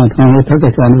តែតាមក្នុងនោះទៅក៏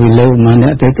បានវិលើមកអ្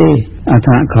នកទេអ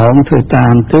ថាក្រមធ្វើតា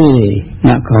មទេ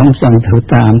អ្នកក្រមចង់ធ្វើ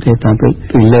តាមទេតាម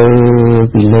ពីលើ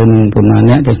នឹងប្រមាណ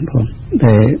អ្នកទេផង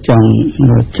តែចង់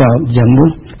ចោតយ៉ាងនោះ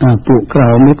ពួកក្រ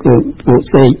មនេះគឺពួក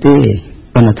សេកទេ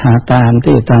ប៉ុន្តែថាតាម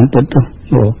ទេតាមពិតទៅ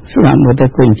ស្ដាប់មកតែ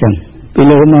ឃើញអញ្ចឹងពី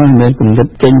លើមកមិនគំនិត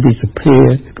ចេញពីសភា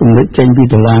គំនិតចេញពី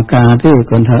តុលាការទេ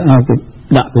គាត់ថាគឺ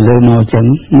ដាក់ពីលើមកអញ្ចឹង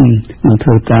មិនធ្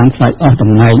វើតាមខ្លាចអស់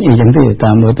តំណែងអីចឹងទេ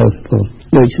តាមមើលទៅ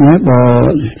ដូច្នេះបើ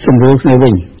សម្រួលគ្នាវិ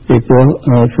ញពីព្រោះ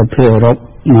សភាអឺរ៉ុប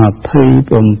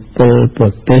27ប្រ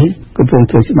ទេសកំពុង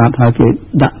ធ្វើច្បាប់ហើយគេ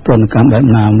ដាក់ទណ្ឌកម្មបែប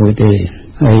ណាមួយទេ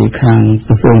ហើយខាង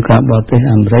ក្រសួងការបរទេស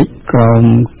អាមេរិកក្រោម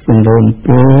សម្រុំព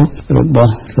ររប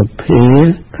ស់សភា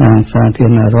ខាងសាធារ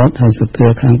ណរដ្ឋហើយសភា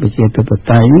ខាងប្រជាធិប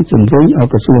តេយ្យជំរុញឲ្យ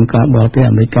ក្រសួងការបរទេស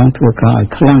អាមេរិកធ្វើការឲ្យ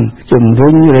ខ្លាំងជំរុ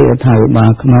ញរាជរដ្ឋាភិបា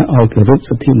លខ្មែរឲ្យគោរព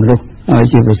សិទ្ធិមនុស្សហើយ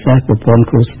ជាពិសេសប្រព័ន្ធ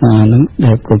ឃោសនានឹង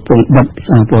ដែលកំពុងបិទ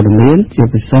សារព័ត៌មានជា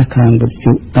ពិសេសខាងវិទ្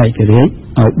យុឯករាជ្យ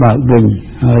ឲ្យបើកវិញ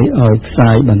ហើយឲ្យផ្សា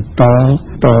យបន្ត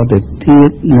ទៅទៀ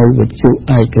តនៅវិទ្យុ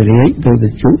ឯករាជ្យដោយវិ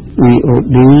ទ្យុ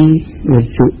VOD វិ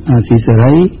ទ្យុអាស៊ីសេ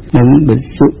រីនិងវិទ្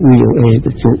យុ VOA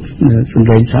វិទ្យុសម្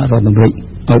លេងសហរដ្ឋអាមេរិក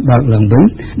ឲ្យបើកឡើងវិញ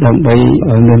ដើម្បី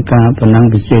ឲ្យមានការប្រណាំង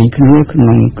ប្រជែងគ្នាក្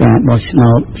នុងការបោះឆ្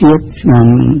នោតជាតិឆ្នាំ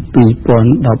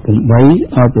2018ឲ្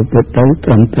យប្រព្រឹត្តទៅត្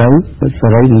រឹមត្រូវសេ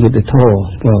រីនិងយុត្តិធម៌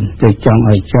ព្រមតែចង់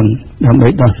ឲ្យចឹងដើម្បី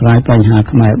ដោះស្រាយបញ្ហា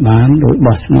ខ្មែរបានដោយ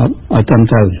បោះឆ្នោតឲ្យត្រឹម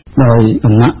ត្រូវដោយគ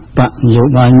ណៈបកនយោ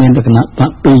បាយមានតែគណៈប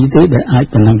ក2ទេដែលអាច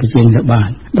ប្រណាំងប្រជែងទៅបាន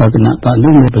ដោយគណៈបក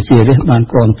នោះមានប្រជារាស្ត្របាន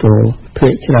គ្រប់គ្រងភា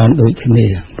គច្រើនដូចគ្នា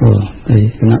ព្រោះហើយ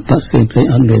គណៈបកផ្សេង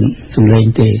អត់មានសម្លេង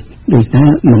ទេដូច្នេះ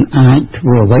มันអាចធ្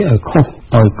វើអ្វីឲ្យ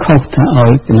ខុសថាឲ្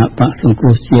យគណៈបកសង្គ្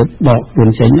រោះជាតិបកខ្លួន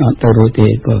ចេញអត់ទៅរួចទេ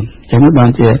ព្រោះចឹងបាន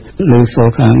ជាលើសូ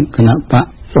ខាងគណៈបក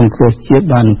សង្គ្រោះជាតិ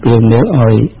បានពៀលមើល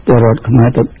ឲ្យពលរដ្ឋខ្មែរ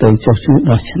ទៅចុះឈ្មោះ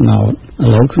បោះឆ្នោតឥ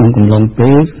ឡូវក្នុងកំឡុងពេ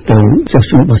លទៅចុះ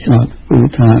ឈ្មោះបោះឆ្នោតគឺ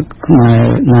ថាខ្មែរ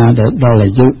ណាដែលដល់អា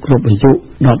យុគ្រប់អាយុ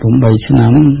18ឆ្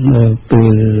នាំពេ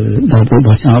លដល់ពេល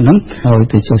បោះឆ្នោតហ្នឹងឲ្យ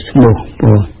ទៅចុះឈ្មោះព្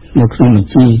រោះនៅក្នុងប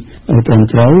ញ្ជីត្រឹម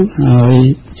ត្រូវហើយ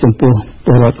ចំពោះព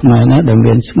លរដ្ឋខ្មែរណាដែល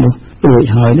មានឈ្មោះរួច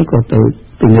ហើយនោះក៏ទៅ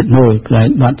ពិនិត្យមើលផ្លែ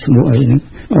បាត់ឈ្មោះអីហ្នឹង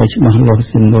ឲ្យច្បាស់លាស់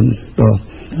ជាមុនព្រោះ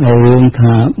ហើយរឿង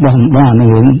ថាបោះបាន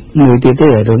រឿងមួយទៀតទេ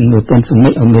រឿងមួយប៉ុនសម្មិ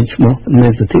ចឲ្យមានឈ្មោះមា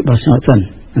នសិទ្ធិបោះឆ្នោតសិន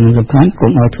អានេះសំខាន់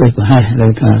កុំឲ្យធ្វើប្រហែសលើ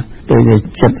ថាពេល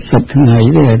70ថ្ងៃ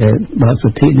ទេដែលបើសិ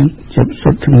ទ្ធិហ្នឹង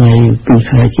70ថ្ងៃ2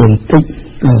ខែជាងតិច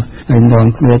ហើយនាំ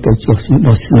គ្នាទៅចុះឈ្មោះ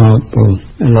បោះឆ្នោតព្រោះ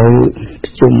ឥឡូវប្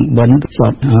រជុំបិណ្ឌច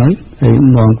ប់ហើយ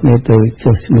នាំគ្នាទៅ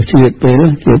ចុះឈ្មោះជាតិពេល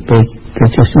ទៅ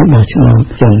ចុះឈ្មោះបោះឆ្នោត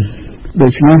ចឹងដូ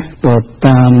ច្នេះក៏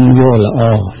តាមយល់ល្អ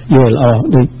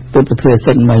ដូចពុទ្ធភា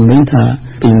សិតមិនថា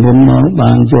ពីមុនមក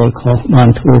បានយល់ខុសបាន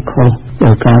ធ្វើខុស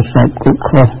ដោយការស្ដាប់គប់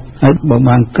ខុសហើយបើ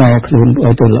បានកែខ្លួនឲ្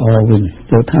យទៅល្អវិញ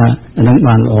ព្រោះថាអានឹង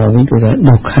បានល្អវិញគឺថា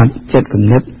ដកខាត់ចិត្តគំ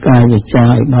និតកាយវិចារ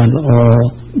ឲ្យបានល្អ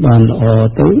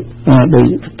ទៅដោយ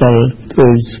ផ្ទាល់ធ្វើ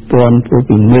ស្ពាន់ធ្វើ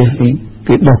ពីមាស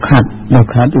ពីដកខាត់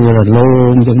វារលោ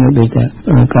ងចឹងដូចថា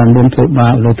ការមានធ្វើបា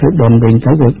បលើធ្វើបន់វិញ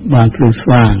ទៅវាបានភ្លឺស្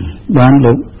វាងបាន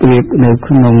លោកប្រៀបនៅ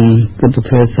ក្នុងពុទ្ធ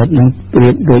ភាសិតនឹងប្រៀ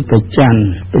បដូចប្រច័ន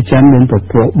មានព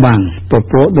ពកបាំងព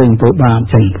ពកដូចពពកបាប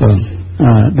ចឹងផង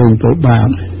ដូចពពកបាប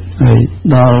ហើយ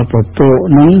ដល់ពពក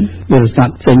ហ្នឹងវាស័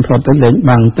ក្តិចេញផុតទៅលេង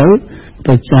បាំងទៅ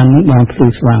ប្រច័ននឹងបានភ្លឺ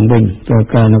ស្វាងវិញទៅ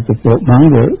កាលនៅពពកបាំង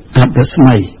វាអត់រស្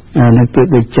មីនៅពេល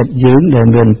ដូចចិត្តយើងដែល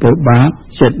មានពើបាប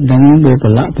ចិត្តហ្នឹងវាប្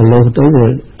រឡាក់ប្រលោះទៅវា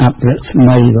អបរស្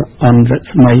មីវាអន់រ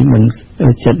ស្មីមិន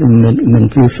ចិត្តមិន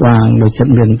ភ្លឺស្វាងដោយចិត្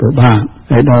តមានពើបាប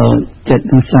ហើយដល់ចិត្ត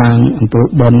នឹងសាងអំពើ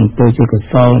បុណ្យអំពើជាកុ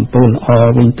សលអំពើល្អ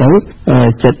វិញទៅ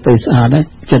ចិត្តទៅស្អាតដែរ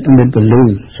ចិត្តមានពលឺ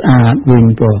ស្អាតវិញ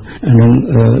ព្រោះអានឹង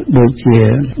ដូចជា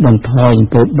បន្ថយអំ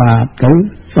ពើបាបទៅ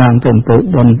សាងទៅអំពើ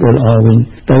បុណ្យពលល្អវិញ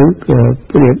ទៅក៏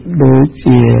ប្រៀបដូច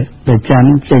ជាប្រច័ន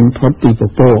ចេញផុតពីព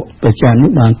ពកប្រច័ន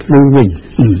នេះបានភ្លឺវិញ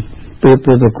ពេល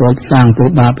ប្រកបសាងពើ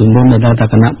បាបពីមុនដល់តែ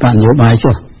គណៈបញ្ញោបាយ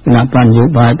ចុះគណៈបញ្ញោ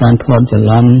បាយបានផ្លន់ច្រ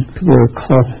ឡំធ្វើ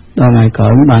ខុសដល់ថ្ងៃក្រោ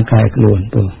យបានកែខ្លួន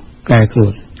ព្រោះកែខ្លួ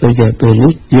នដូចជាពេល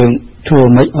នេះយើងធ្វើ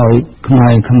មិនឲ្យ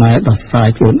ខ្មែរដោះស្រាយ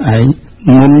ខ្លួនឯង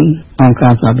មុនអង្គកា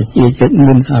រសហប្រជាជាតិ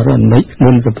មុនសហរដ្ឋអាមេរិក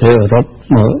មុនសភាអឺរ៉ុប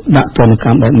មកដាក់ទណ្ឌក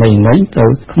ម្មបែបនេះទៅ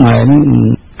ខ្មែរ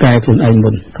កែខ្លួនឯងមុ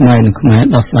នខ្មែរ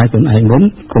ដោះស្រាយខ្លួនឯងមុន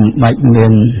កុំបាច់មា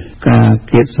នការ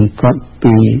គៀបសង្កត់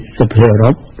ពីសភាអឺ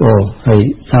រ៉ុបហើយ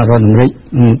សហរដ្ឋអាមេរិក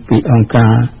ពីអង្គកា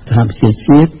រសហប្រជា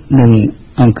ជាតិនិង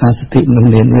អង្គការសិទ្ធិមនុស្ស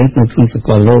នៅក្នុងសក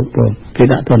លលោកគេ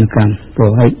ដាក់ទណ្ឌកម្ម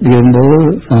ហើយយើងមើល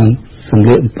សម្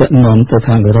លៀកបំពាក់នាំទៅ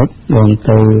ខាងអឺរ៉ុបនាំ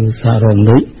ទៅសហរដ្ឋអា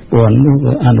មេរិកពាន់នោះ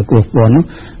អនុគ្រោះពាន់នោះ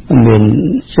មាន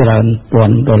ច្រើនពា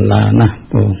ន់ដុល្លារណាស់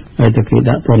ហើយតែគេ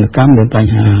ដាក់ទណ្ឌកម្មមានប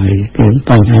ញ្ហាហើយគឺ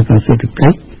បញ្ហាខាងសេដ្ឋកិ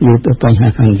ច្ចយកទៅបញ្ហា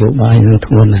ខាងនយោបាយនឹង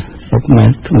ធ្ងន់ណាស់ស្រុកខ្មែរ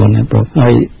ធ្ងន់ណាស់ហើ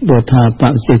យបើថាប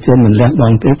ព្វជិជនមិនលះប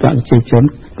ង់ទេបព្វជិជន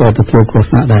ក៏ទទួលគ្រោះ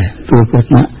ថ្នាក់ដែរទទួលគ្រោះ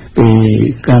ថ្នាក់ពី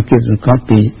ការគៀបសង្កត់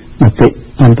ពីមតិ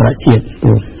អន្តរជាតិ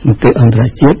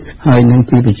ហើយនឹង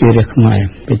ពីប្រជារាស្ត្រខ្មែរ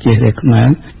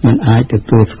មិនអាចទ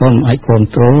ទួលស្គាល់មិនអាចគ្រប់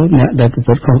គ្រងអ្នកដែលប្រ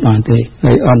ព្រឹត្តខុសបានទេ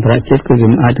ហើយអន្តរជាតិគឺមិ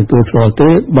នអាចទទួលស្គាល់ទេ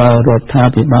បើរដ្ឋា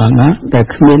ភិបាលណាដែល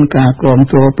គ្មានការគ្រប់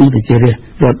គ្រងពីប្រជារាស្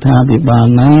ត្ររដ្ឋាភិបាល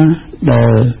ណាដែ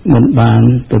លមិនបាន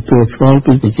ទទួលស្គាល់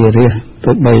ពីប្រជារាស្ត្រ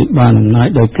ទោះបីបានអំណាច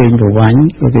ដោយកេងប្រវ័ញ្ច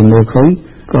ក៏គេមើលឃើញ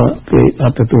ក៏គេអ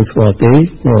ត់ទទួលស្គាល់ទេ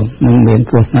ព្រោះនឹងមាន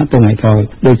គ្រោះថ្នាក់ទៅថ្ងៃក្រោយ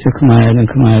ដូចជាខ្មែរនឹង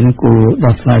គូ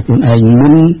ដោះស្រាយខ្លួនឯងមុ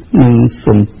ននឹងស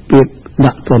ម្ពាធ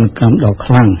ដាក់ទណ្ឌកម្មដ៏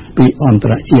ខ្លាំងពីអន្ត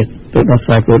រជាតិទៅដោះ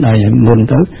ស្រាយខ្លួនឯងមុន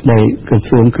ទៅដែលក្រ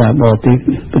សួងការបរទេស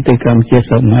ប្រទេសកម្ពុជា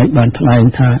សម័យបានថ្លែង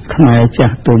ថាខ្មែរចា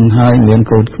ស់ទុំហើយមាន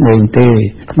កូនក្មេងទេ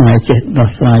ខ្មែរចេះដោះ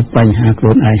ស្រាយបញ្ហាខ្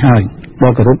លួនឯងហើយបើ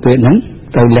គោរពពេលហ្នឹង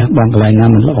ទៅលះបង់កន្លែងណា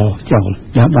មិនល្អចោល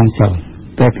លះបង់ចោល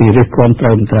តែគេរិះគន់ត្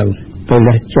រូវទៅ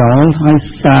លះចោលហើយ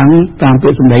សាងតាមពា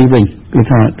ក្យសម្ដីវិញគឺ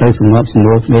ថាទៅសម្របសម្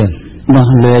រួលគ្នាដោះ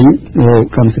លែងលោក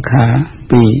កម្មសខា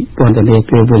ពីពន្ធនា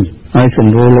គារវិញហើយស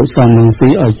ម្រួលលោកសំរងស៊ី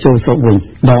ឲ្យចូលស្រុកវិញ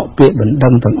ដកពាក្យបណ្ដឹ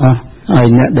ងទាំងអស់ ហើយ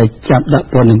អ្នកដែលចាប់ដាក់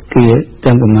ពន្ធនាគារ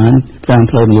ទាំងប្រមាណតាម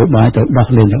ផ្លូវនយោបាយទៅដោះ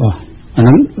លែងទាំងអស់អាហ្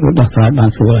នឹងដោះស្រាយបាន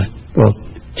ស្រួលហើយព្រោះ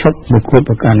ឈប់ប្រកួត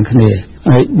ប្រកាន់គ្នា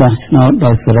ហើយបោះឆ្នោត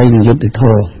ដោយសេរីនិងយុត្តិធ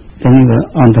ម៌ទាំង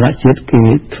អន្តរជាតិគេ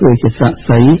ធ្វើជាសាក្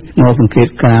សីមកសង្កេត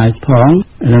ការណ៍ផង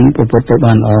នឹងប្រព្រឹត្តទៅ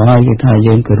បានល្អហើយគេថា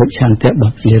យើងគោរពឆន្ទៈរប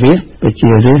ស់ប្រជារាស្ត្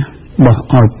របោះ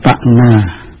ឲ្យបកណា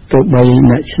ទោះបី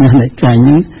អ្នកឈ្នះអ្នកចា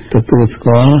ញ់ទទួលស្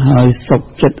គាល់ហើយសុខ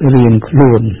ចិត្តរៀនខ្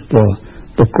លួនព្រោះ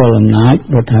បកគលអំណាច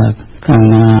បើថាខាង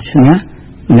ណាឈ្នះ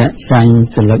អ្នកចាញ់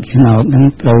សិលឹកឆ្នោតនឹង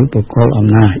ត្រូវបកគលអំ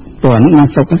ណាចព្រោះអានោះ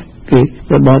សុខគេ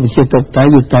របបប្រជាធិបតេយ្យ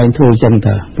វាតែងធ្វើអញ្ចឹង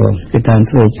តាបងគេតែង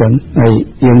ធ្វើអញ្ចឹងហើយ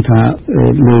យើងថា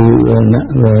លើអ្ន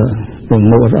ក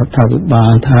មុខរដ្ឋាភិបា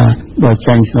លថាបើ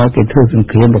ចាញ់ឆ្នោតគេធ្វើសង្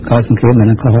គ្រាមបង្កើតសង្គ្រាមមិ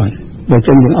នខុសហើយបើ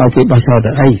ចឹងយើងឲ្យគេបោះឆ្នោត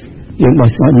ទៅអីយើងបោះ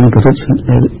ឆ្នោតនឹងគោរព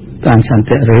តាមឆន្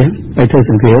ទៈរាស្ត្រហើយធ្វើ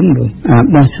សង្គ្រាម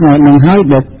បោះឆ្នោតនឹងហើយ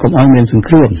បើកុំឲ្យមានសង្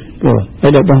គ្រាមព្រោះហើ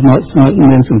យដល់បោះឆ្នោត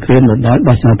មានសង្គ្រាមដល់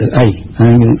បោះឆ្នោតទៅអីហើ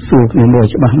យយើងសួរគ្នាមើល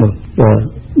ច្បាស់មើល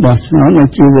បោះឆ្នោតនៅ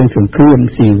ជារឿងសង្គ្រាម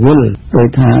ស៊ីវិលដោយ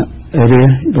ថារាជ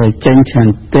ដោយចេញឆ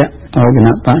ន្ទៈឲ្យគ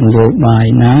ណៈបកនយោបាយ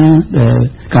ណាដែល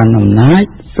កាន់អំណាច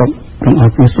សុខទាំងអ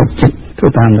ស់គឺសុខចិត្តធ្វើ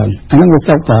តាមនឹងអានោះវា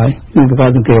សុខតែនឹងប្រកាស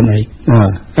សង្គ្រាមអី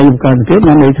ហើយប្រកាសសង្គ្រាម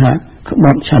បានន័យថាក្ប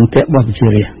ត់ឆន្ទៈរបស់ប្រជា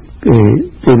រាស្ត្រ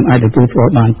គឺមិនអាចទទួលស្គា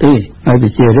ល់បានទេហើយប្រ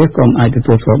ជារាស្ត្រក៏មិនអាចទ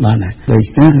ទួលស្គាល់បានដែរដូ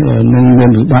ច្នេះនឹងមាន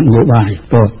វិបត្តិនយោបាយ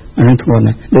ព្រោះអានេះធ្ងន់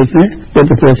ណាស់ដូច្នេះពុទ្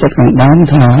ធភាសិតខាងដើម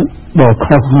ថាបើ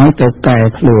ខុសហើយទៅកែ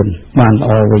ខ្លួនបានល្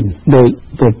អវិញដោយ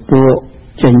ពពួក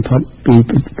ចេញផុតពី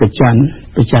ប្រច័ន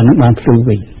នឹងបានភ្លឺ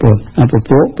វិញព្រោះព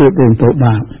ពួកពីវិញទៅ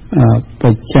បាបប្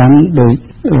រច័ន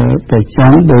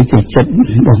ដោយជាចិត្ត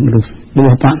របស់មនុស្សដូ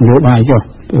ចបកនយោបាយចុះ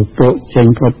ពួកចេញ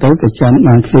ផុតទៅប្រច័ន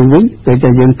បានភ្លឺវិញពេលតែ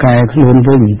យើងកែខ្លួន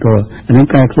វិញព្រោះអានេះ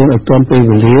កែខ្លួនឲ្យទាន់ពេល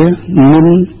វេលាមុន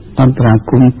អន្តរា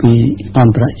គមន៍ពីអ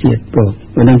ន្តរជាតិព្រោះ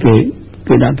ពេលហ្នឹង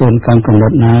គេដាក់ទោសកម្មកំណ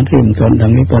ត់ណាទេមិនទាន់ដឹ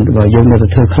ងទេប៉ុន្តែបើយើងនៅតែ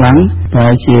ធ្វើខ្លាំងតែ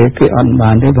ជាគេអត់បា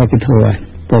នទេបើគេធ្វើ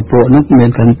ហើយពួកនោះមាន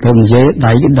កាន់ទៅនិយាយ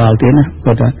ដៃដល់ទៀតណា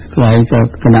គាត់ថាខ្លាយទៅ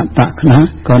គណៈបកខ្លះ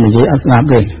ក៏និយាយអត់ស្ដាប់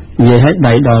ទេនិយាយឲ្យ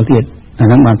ដៃដល់ទៀតអា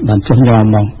ហ្នឹងបានចុះញោម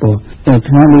មកព្រោះតែ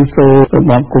ថ្ងៃនេះសូរ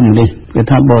បបគុំនេះគេ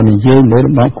ថាបើនិយាយមើលរ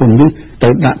បបគុំនេះទៅ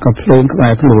ដាក់កភ្លើងក្បែ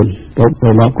រខ្លួនព្រោះ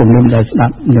របបគុំនេះមិនដែលស្ដា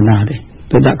ប់នរណាទេ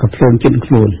ទៅដាក់កភ្លើងជិត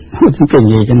ខ្លួនគេនិ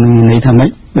យាយចឹងនេះថាម៉េច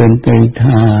ដូចទៅ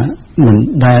ថាមិន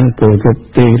ដែលគោរព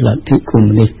ទេលទ្ធិគុំ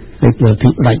នេះឬលទ្ធិ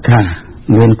ផ្ដាច់ការ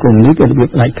មានគុំនេះក៏របៀប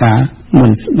ផ្ដាច់ការមិ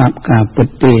នស្ដាប់ការពិត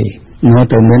ទេនៅ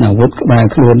តែមានអាវុធក្បែរ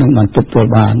ខ្លួននឹងបានទប់ទល់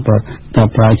បានព្រោះតែ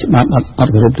ប្រើច្បាប់អត់គ្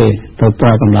រប់ទេទៅប្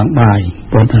រើកម្លាំងបាយ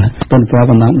ព្រោះថាប្រើ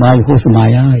កម្លាំងបាយហួសសម័យ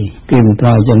ហើយគេមិនប្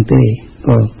រើអញ្ចឹងទេ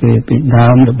ក៏គេពីដើ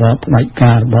មរបបផ្ដាច់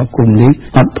ការរបស់គុំនេះ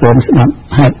អត់ព្រមស្ដាប់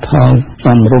ហេតុផល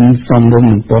សំរុំ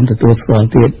មិនព្រមទទួលស្គាល់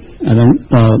ទៀតអាហ្នឹង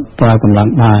ប្រើកម្លាំង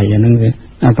បាយអាហ្នឹងវា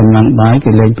កម្លាំងបាយ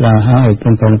គេលែងប្រើហើយព្រ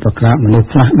មប្រក្រាបមនុស្ស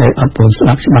ខ្លះដែលអត់ព្រមស្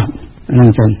ដាប់ច្បាប់ហ្នឹង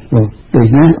ចឹងដូ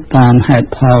ច្នេះតាមហេតុ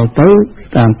ផលទៅ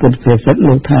តាមពុទ្ធភាសិត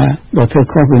លោកថាបើធ្វើ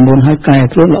ខុសពីមុនហើយកែ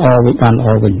ខ្លួនល្អវិញបានល្អ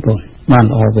វិញបងបាន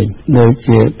ល្អវិញដូច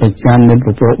ជាប្រចាំមានព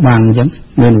ពកបាំងចឹង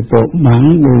មានពពកបាំង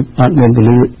ដូចអត់មានព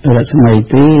លិរស្មី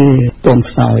ទេទុំ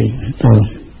ខ្សោយទៅ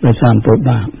ដោយសារអំពើ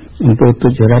បាបអំពើទុ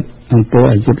ច្ចរិតអំពើ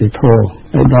អយុត្តិធម៌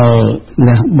ហើយដល់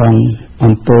លះបង់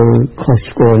អំពើខុស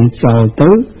ឆ្គងចោលទៅ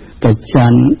ប្រ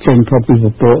ចាំចេញផុតពីព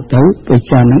ពកទៅប្រ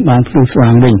ចាំនឹងបានភ្លឺស្វា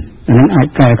ងវិញអានឹងអាច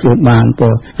កែខ្លួនបានព្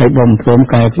រោះហើយបំព្រម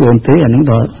កែខ្លួនទេអានឹង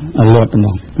ដល់លត់ហ្ម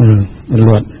ងល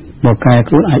ត់បើកែ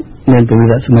ខ្លួនអាចមានពលិ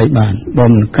រស្មីបានបើ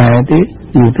មិនកែទេ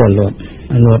យូរទៅលត់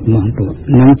ហ្មងព្រោះ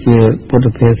នឹងជាពុទ្ធ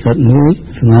ភាសិតមួយ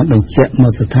សម្រាប់បញ្ជាក់ម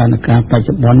កស្ថានភាពបច្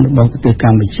ចុប្បន្នរបស់ប្រទេសក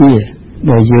ម្ពុជា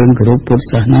បើយើងគោរពពុទ្ធ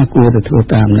សាសនាគួរតែធ្វើ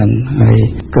តាមនឹងហើយ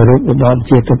គោរពរបប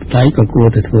ជាធិបតេយ្យក៏គួរ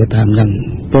តែធ្វើតាមនឹង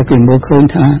ព្រោះគេមើលឃើញ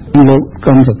ថាលោក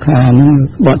កឹមសុខានឹង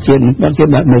បកជាតិ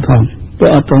បែបនេះផងព្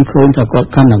រោះអត់ទាន់ឃើញថាគាត់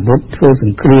កាន់អាវុធធ្វើស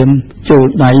ង្គ្រាមចូល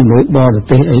ដៃមួយបរ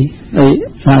ទេសអី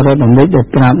សាររដ្ឋអាមេរិកដែល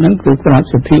ប្រាប់ហ្នឹងគឺប្រាប់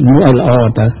សិទ្ធិមនុស្សឲ្យល្អ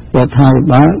ទៅរដ្ឋាភិ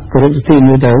បាលគោរពសិទ្ធិម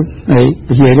នុស្សទៅហើយ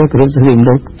ជារឿងគោរពសិទ្ធិម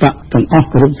នុស្សបកទាំងអស់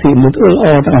គោរពសិទ្ធិមនុស្សល្អ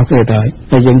ទាំងអស់គ្នាទៅ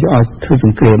ហើយយើងจะឲ្យធ្វើស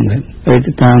ង្គ្រាមហើយ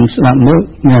តាមស្ដាប់មើល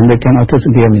មានអាមេរិកឲ្យធ្វើស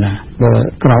ង្គ្រាមណាបើ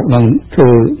ក្រោកឡើងធ្វើ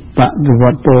បដិវ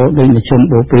ត្តទៅដូចមជ្ឈម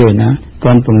បូព៌ាណា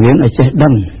គាត់ពង្រៀនឲ្យចេះដឹ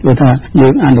ងព្រោះថាយើ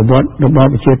ងអនុវត្តរបប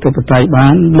ប្រជាធិបតេយ្យបា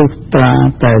នលុះត្រា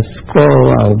តែស្គាល់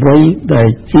អ្វីដែល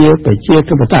ជាប្រជា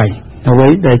ធិបតេយ្យអ្វី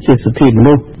ដែលជាសិទ្ធិម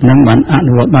នុស្សនឹងបានអ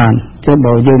នុវត្តបានចុះ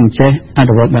បើយើងមិនចេះអ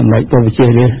នុវត្តបែបម៉េចទៅវិជា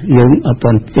យើងអត់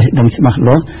ទាន់ចេះដឹងច្បាស់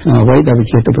លាស់អ្វីដែលវិ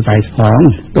ជាធិបតេយ្យផង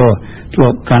ទៅធ្លា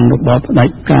ប់កាន់របបផ្ដា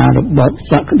ច់ការរបប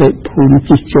សក្តិភូមិ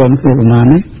ជិះជាន់គ្នាប្រមាណ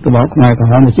នេះរបបខ្មែរក្រ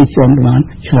ហមជិះជាន់ប្រមាណ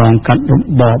ឆ្លងកាត់រ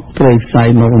បបព្រៃផ្សៃ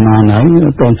មកប្រមាណហើយអ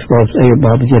ត់ទាន់ស្គាល់ស្អីរប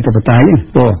បវិជាធិបតេយ្យ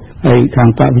ទេហើយខាង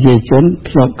បកប្រជាជន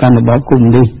ធ្លាប់កាន់របបកុម្មុ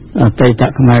យនីស តេត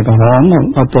ខ្មែរក្រហម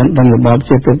អត់ទាន់ដឹងរបប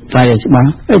ជាទឹកតៃឲ្យច្បាស់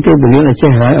ហើយគេពលាឲ្យ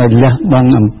ចេះហើយឲ្យលះបង់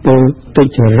អំពើទុ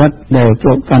ច្ចរិតដែល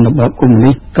ពួកកាន់របបកុម្មុយ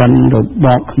នីសកាន់រប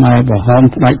បខ្មែរក្រហម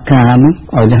ផ្ដាច់ការនោះ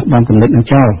ឲ្យលះបង់គំនិតនឹង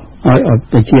ចោលឲ្យ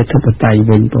ប្រជាធិបតេយ្យ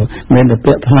វិញព្រោះមានតែ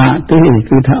ពាក្យផ្លាកទេ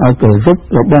គឺថាឲ្យគោរព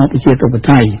របបប្រជាធិប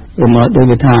តេយ្យព្រោះមកដូ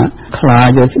ចថាខ្លា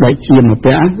យកស្បែកជៀមមក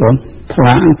ពាក់ព្រោះផ្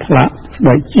លាកស្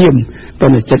បែកជៀមប៉ុ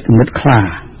ន្តែចិត្តគំនិតខ្លា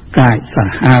កាយសា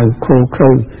ហាវខូខើ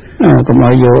កុំ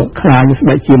ឲ្យយកខ្លាយកស្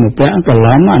បែកជៀមមកពាក់ប្រ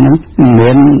ឡំអាហ្នឹង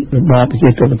មានរបបប្រជា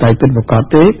ធិបតេយ្យពិតប្រាកដ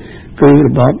ទេគឺរ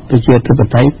បបប្រជាធិប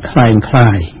តេយ្យខ្លែងខ្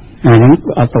លាយអាហ្នឹង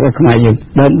អត់សុខឲ្យខ្មែរយើង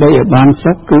ដើម្បីឲ្យបាន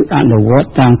សុខគឺអនុវត្ត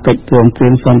តាមកិច្ចព្រមព្រៀ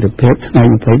ងសន្តិភាពថ្ងៃ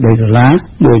$23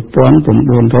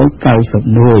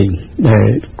 1991ដែល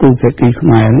គូភាគីខ្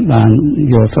មែរបាន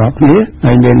យកស្របគ្នា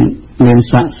ហើយមាន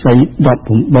សាក្សី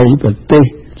18ប្រទេស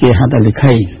ជាហត្ថលេ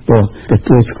ខីទ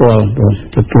ទួលស្គាល់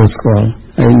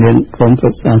ហើយមានក្រុមប្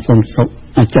រឹក្សាសន្តិសុខ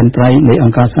អចិន្ត្រៃយ៍នៃអ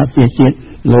ង្គការសហប្រជាជាតិ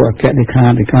លោកអគ្គលេខា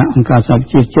ធិការអង្គការសហប្រ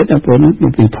ជាជាតិព្រោះនោះ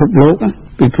ពិភព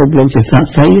លោកជាសា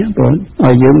ក្សីព្រោះ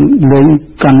ឲ្យយើងលែង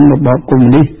កាន់របបកុម្មុយ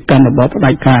នីសកាន់របបផ្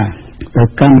ដាច់ការទៅ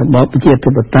កាន់របបប្រជាធិ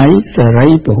បតេយ្យសេរី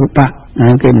ពហុបក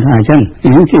គេមិនថាអញ្ចឹង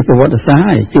នេះជាប្រវត្តិសាស្ត្រ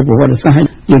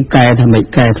យើងកែថាម៉េច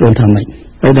កែខ្លួនថាម៉េច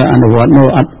ហើយដល់អនុវត្តមក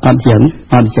អត់ចឹង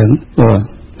ព្រោះ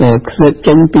ឃ្លាត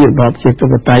ចេញពីរបបប្រជាធិ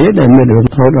បតេយ្យដែលមានរ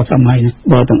ហូតដល់សម័យនេះ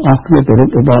បើទាំងអស់គ្នាទៅរក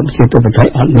របបប្រជាធិបតេយ្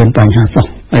យអត់មានបញ្ហាសោះ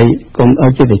ហើយកុំឲ្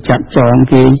យចិត្តចាត់ចង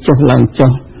គេចុះឡើង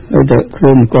ចុះហើយទៅខ្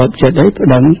លួនគាត់ចិត្តអីប្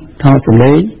តឹងថាសម្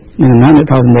លេងនឹងណានៅ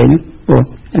ថាសម្លេងនេះព្រោះ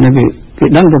អានេះគេ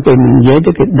ដឹងទៅពេលនិយាយ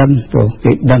ទៅគេដឹងព្រោះ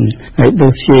គេដឹងហើយដូ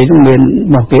ចជាមានរ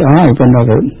បស់គេអស់ហើយប៉ុន្តែ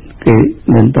គេ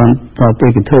មិនតាន់តទៅ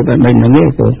គេធ្វើបែបនេះហ្នឹងទេ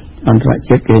ព្រោះអន្តរ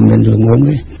ជាតិគេមានរឿងងង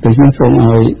ទេដូច្នេះសូម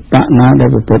ឲ្យបាក់ណាដែល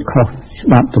ប្រព្រឹត្តខុសច្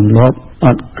បាប់ទម្លាប់អ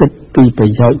ត់គិតពីប្រ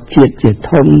យោជន៍ជាតិជា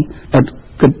ធំអត់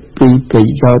គិតពីប្រ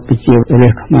យោជន៍ប្រជារា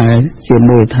ស្ត្រខ្មែរជា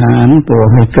មូលដ្ឋានព្រោះ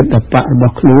ឲ្យគិតតែបករប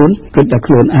ស់ខ្លួនគិតតែ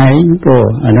ខ្លួនឯងព្រោះ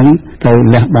អាហ្នឹងត្រូវ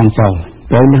លះបង់ចោល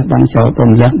ព្រោះលះបង់ចោលព្រ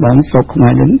មលះបង់សុខខ្មែ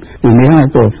រនឹងពីនេះហើយ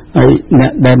ព្រោះហើយអ្ន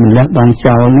កដែលមិនលះបង់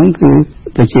ចោលហ្នឹងគឺ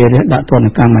ប្រជារាស្ត្រដាក់ទណ្ឌ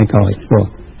កម្មឲ្យក្រោយព្រោះ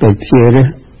ប្រជារាស្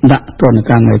ត្រដាក់ទណ្ឌ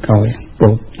កម្មឲ្យក្រោយព្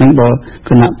រោះហ្នឹងបើគ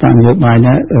ណៈបកនយោបាយ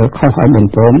ណាខុសឲ្យមិន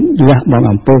ព្រមលះបង់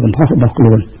អំពើកំហុសរបស់ខ្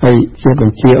លួនហើយជាប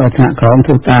ញ្ជាឲ្យថ្នាក់ក្រោម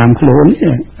ធ្វើតាមខ្លួន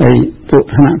ហើយពួក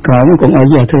ថ្នាក់ក្រោមកុំឲ្យ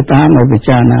យកធ្វើតាមឲ្យពិ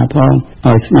ចារណាផង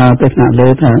ឲ្យស្នើទៅថ្នាក់លើ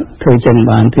ថាធ្វើចឹង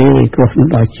បានទេគ្រោះ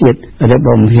ដល់ជាតិហើយ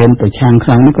បើមិនហ៊ានប្រឆាំងខ្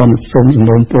លាំងនេះក៏សូមសំ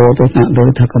ណូមពរទៅថ្នាក់លើ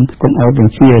ថាកុំឲ្យប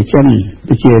ញ្ជាអញ្ចឹងប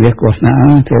ញ្ជារាជគ្រោះថ្នាក់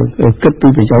ត្រូវគិតពី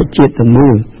ប្រយោជន៍ជាតិទាំងមូ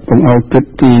លកុំឲ្យគិត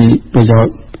ពីប្រយោជ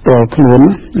ន៍តខ្លួន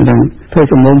ហ្នឹងធ្វើ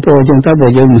សំណូមពរចឹងទៅបើ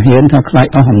យើងមិនហ៊ានថាខ្លាច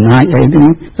អស់អំណាចអីហ្នឹង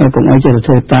កុំឲ្យចេះ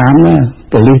ធ្វើតាម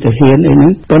ប៉ូលីសទៅហ៊ានអីហ្នឹ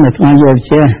ងប៉ុន្តែថ្មយល់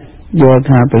ចេះយល់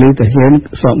ថាប៉ូលីសទៅហ៊ាន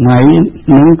សម័យ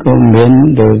ហ្នឹងក៏មាន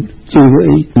ដូចជួ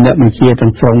អីអ្នកបញ្ជាទាំ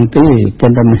ងស្រុងទេប៉ុ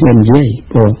ន្តែមិនហ៊ាននិយាយ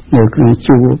ព្រោះនៅក្នុង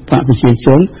ជួបកប្រជាជ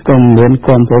នក៏មានគ្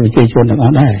រប់ប្រជាជនទាំងអ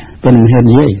ស់ដែរប៉ុន្តែមិនហ៊ាន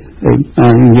និយាយ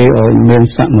និយាយឲ្យមាន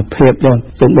សមភាពដែរ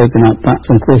សូម្បីគណៈបក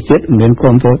សង្គ្រោះជាតិមានគ្រ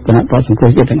ប់គណៈបកសង្គ្រោះ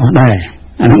ជាតិទាំងអស់ដែរ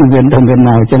អានោះវាទៅមកអ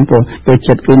ញ្ចឹងព្រោះទៅ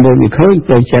ចិត្តគឺមើលវាឃើញ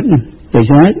ទៅចិត្តដូ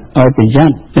ច្នេះឲ្យប្រយ័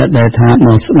ត្នដែលថាម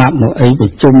កស្ដាប់មកអីប្រ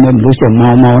ជុំនៅមនុស្សជាម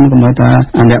កហ្នឹងក៏មកថា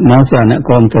អាអ្នកមកស្អាអ្នក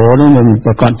គ្រប់គ្រងហ្នឹងមិន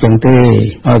ប្រកាសចឹងទេ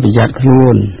ឲ្យប្រយ័ត្នខ្លួ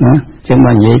នណាចឹង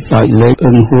បាននិយាយស្រោចលេខ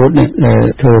អឹងហួតនេះដែល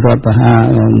ធ្វើរដ្ឋប្រហារ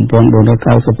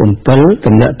1997ត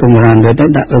ម្លាក់ទងរានទៅ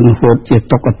ដាក់អឹងហួតជា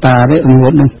តុក្កតាទេអឹងហួ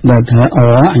តហ្នឹងដែលថាអ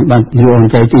ញបានយកអ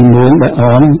ង្កេតទី1ដែល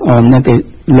ហ្នឹងគេ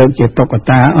លើកជាតុក្ក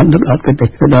តាអត់ដឹកអត់គិតទៅ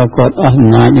ដល់គាត់អស់អំ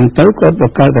ណាចហ្នឹងទៅគាត់ប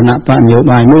ង្កើតគណៈបកនយោ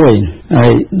បាយមួយហើ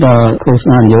យដល់ឃោស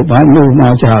នានយោបាយនោះម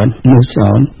កច្រើនមក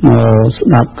ស្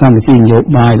ដាប់កម្មវិធីនយោ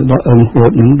បាយរបស់អឹងហួត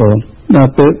ហ្នឹងបងដ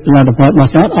ល់ពេលលទ្ធផលមក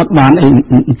ស្អាតអត់បានអីប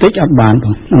ន្តិចអត់បានផ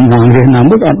ងនឹងរៀនណា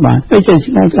មួយអត់បានពេលចេះ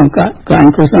ស្ដាប់សង្កាត់ក៏អញ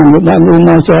ឃោសនានយោបាយនោះម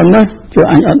កច្រើនណាស់ជួយ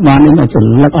អញអត់បាននេះមកសន្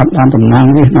លឹកអត់បានតំណាង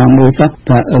វាណាមួយសោះ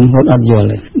តែអឹងហត់អត់យល់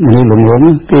ទេនេះលងង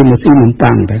គេមកស៊ីមិន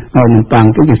តាំងតែឲ្យមិនតាំង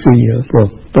ទៅគេស៊ីព្រោះ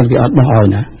ប៉ុន្តែអត់បោះឲ្យ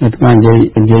ណាតែនិ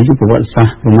យាយពីប្រវត្តិសាស្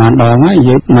ត្រប្រហែលដងហើយនិ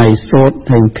យាយនៃសូត្រ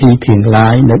ហើយភីធៀងឡា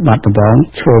យនៅបាត់ដំបង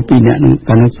ឈរពីអ្នកនឹង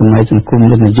កាលនោះសម័យសង្គម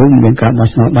និយមមានការបោះ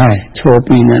ឆ្នោតដែរឈរ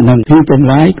ពីអ្នកនឹងភីទាំង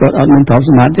ឡាយគាត់អត់មានទ្រព្យស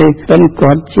ម្បត្តិទេប៉ុន្តែ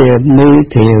គាត់ជាមេ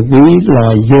ធាវី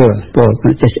lawyerព្រោះគា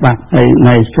ត់ចេះច្បាប់ហើយ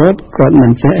នៃសូត្រគាត់មិ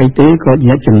នចេះអីទេគាត់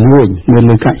ញាក់ជំនួយមាន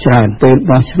លុយកាក់ច្រើនពេល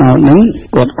បោះឆ្នោតហ្នឹង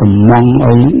គាត់កំង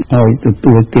ឲ្យទ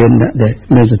ទួលទានដែល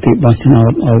មានសិទ្ធិបោះឆ្នោ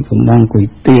តឲ្យកំងគុយ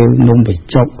ទាវនំបញ្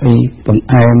ចុកអីបង្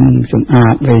អែមចំអា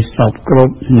បអីសពគ្រ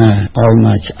ប់ណាឲ្យម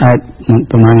កឆ្អែត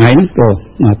ប្រហែលថ្ងៃហ្នឹងព្រោះ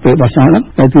មកពេលបោះឆ្នោតហ្នឹង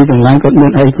តែទីទាំងឡាយគាត់មា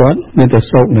នអីគាត់មានតែ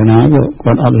សោកនៅណា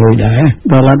គាត់អត់លុយដែរ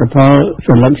ដល់លទ្ធផលស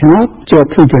ន្លឹកឆ្នោតជាប់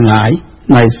ពីទាំងឡាយ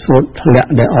នៃសូត្រធ្លាក់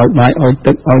ដែលឲ្យបាយឲ្យ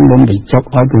ទឹកឲ្យនំបញ្ចុក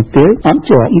ឲ្យគុយទាវអត់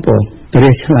ជាប់ព្រោះ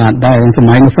រៀបឆ្លាតដែរស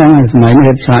ម័យនោះផងសម័យ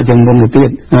នេះឆ្លាតជាងមុនទៅទៀត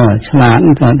ឆ្លាត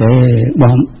ថាតែ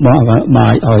បោះបា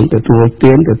យឲ្យទទួល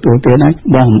ទានហើយ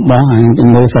បោះឲ្យទៅ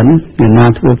មើលសិនមានណា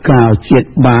ធ្វើការឲ្យជាតិ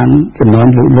បានចំណង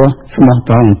លូតលាស់ស្មោះ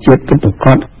ត្រង់ជាតិពិតប្រាក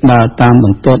ដដើរតាមប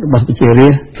ន្ទាត់របស់ប្រជារា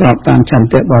ស្ត្រស្របតាមឆន្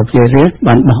ទៈរបស់ប្រជារាស្ត្រ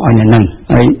បានបោះឲ្យអ្នកហ្នឹង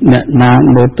ហើយអ្នកណា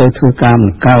មើលទៅធ្វើការមិ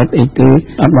នកើតអីទេ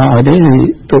អត់បោះឲ្យទេ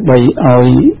ទោះបីឲ្យ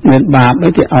មានបាបអី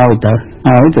គេឲ្យទៅ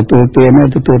ឲ្យទទួលទាន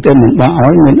មិនបោះ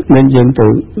ឲ្យមានយើងទៅ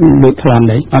លើកថ្លំ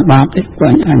ដែរអត់បាបទេគា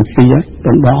ត់អញស៊ីហើយ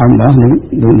ប៉ុន្តែឲ្យមក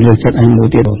នឹងលើចិត្តអញមួយ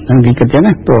ទៀតហ្នឹងគេគិតចឹង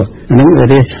ណាព្រោះហ្នឹង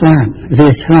រាឆ្លា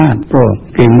តព្រោះ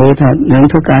គេមើលថានឹង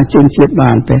ធ្វើការជឿនជាតិ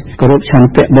បានទេគោរពឆន្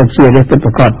ទៈរបស់ជារាជពិតប្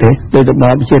រាកដទេដោយរប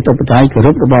បជាតបតៃគោរ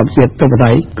ពរបបជាតប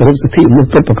តៃគោរពសិទ្ធិមនុស្ស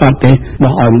ពិតប្រាកដទេ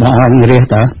បោះឲ្យរាជ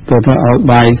តាព្រោះថាឲ្យ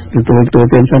បាយទទួល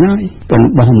ទានសិនហើយប៉ុន្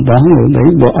តែបោះលើ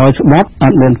បើឲ្យស្បត់អ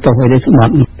ត់មានទោសអីទេស្ប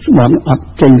ត់អត់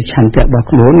ចេញឆន្ទៈរបស់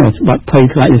ខ្លួនស្បត់ភ័យ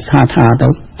ខ្លាចថាទៅ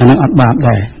អានឹងអត់បាប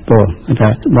ដែរព្រោះថា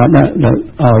ស្បត់ឲ្យឯ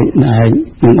ង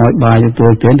ខ្ញុំឲ្យបាយទទួ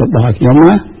លទានទៅដល់ខ្ញុំ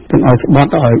ណាទាំងឲ្យស្បត់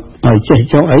ឲ្យចេះ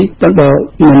ចុះអីតែបើ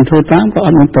មិនធ្វើតាមក៏អ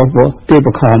ត់មានទោសព្រោះគេប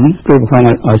ង្ខំ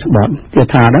ឲ្យស្បត់គេ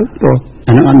ថាទៅព្រោះ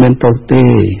អានឹងអត់មានទោសទេ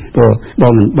ព្រោះបើ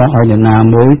មិនបោះឲ្យនរណា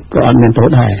មួយក៏អត់មានទោស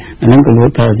ដែរអានឹងក៏លោក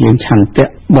ថាយើងឆន្ទៈ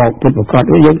បោកពុតប្រកប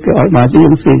យើងគឺឲ្យបាយយើ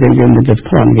ងស៊ីតែយើងមិនចិត្ត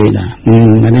ខ្លាំងគេដែរ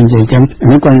អានេះនិយាយចឹងអា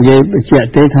នេះគាត់និយាយបញ្ជាក់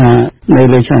ទេថានៅ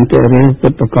លើឆន្ទៈរៀនពុ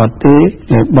តប្រកបទេ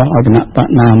បោះឲ្យគណៈបក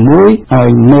ណាមួយឲ្យ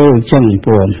មើលចឹង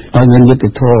ព្រោះឲ្យមានយុត្តិ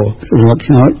ធម៌សម្រាប់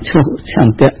ឆ្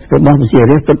ន្ទៈរបស់ប្រជា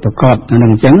រាស្ត្រពុតប្រកបអានឹ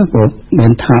ងចឹងព្រោះមិ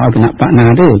នថាឲ្យគណៈបកណា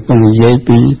ទេគាត់និយាយ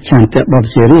ពីឆន្ទៈរបស់ប្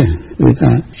រជារាស្ត្រគឺ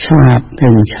ថាឆ្លាតតែ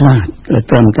មិនឆ្លាត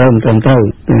ត្រឹមត្រូវเ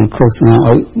ป็นឃោសនា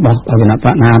ឲ្យបោះឲ្យគណៈប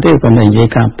កណាទេគាត់និយាយ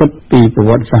ការពិតពីប្រវ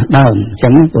ត្តិសាស្ត្រដើមអញ្ចឹ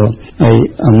ងព្រោះហើយ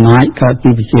អំណាចកើតពី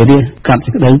ប្រជារាស្ត្រកាត់សេ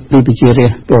ចក្តីពីប្រជារា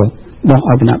ស្ត្រព្រោះបោះ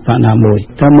ឲ្យគណៈបកណាមួយ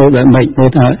តែមើលបែបម៉េចមើល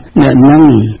ថាអ្នកនឹង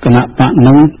គណៈបក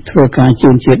នឹងធ្វើការជូ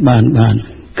នជាតិបាន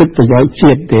គិតប្រយោជន៍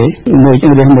ជាតិទេមួយចឹ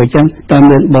ងតែ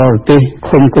មានបរទេស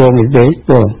ឃុំគ្រងទេ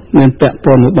ព្រោះមានពាក់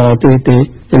ព័ន្ធនឹងបរទេសទេ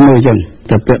តែមួយចឹង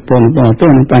តែពាក់ព័ន្ធបរទេស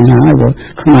នឹងបញ្ហាហើយព្រោះ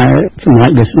ខ្មែរសម្រា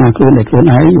ប់វាសនាខ្លួន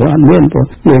ឯងវាអត់មានព្រោះ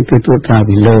យើងគឺទួតថា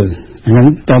ពីលើអាហ្នឹង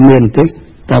តែមានទេ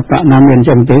តែបកណាមាន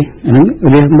ចឹងទេអាហ្នឹង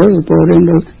រៀបមើលព្រោះរៀប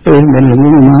មើលទៅមិនល្ង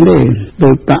ងមកទេដោ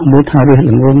យបកមួយថារៀប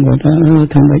ល្ងងគាត់ថា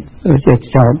ធ្វើម៉េចចេះ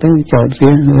ចោតទៅចោតរៀ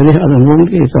បអត់ល្ងង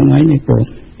ទេសម័យនេះព្រោះ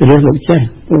រៀបលោកចេះ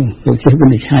វិ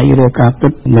និច្ឆ័យរកការពិ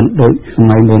តមិនដូចស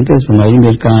ម័យមុនទេសម័យ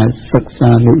មានការសិក្សា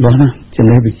លូតលាស់ណាចំ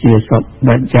ណេះវិទ្យាសាស្ត្រ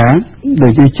បែបយ៉ាងដូ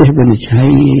ចជាចេះវិនិច្ឆ័យ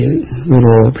រ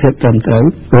កភាពត្រឹមត្រូវ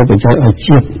រកបញ្ជាឲ្យ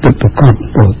ជាតិពិតប្រាកដ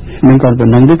ព្រោះមិនcònប៉ុ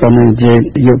ណ្ណឹងទេក៏នឹងនិយាយ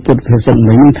យកពុទ្ធភាសា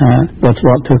មិញថាបើធ្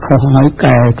លាប់ធ្វើខុសហើយ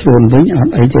កែខ្លួនវិញអ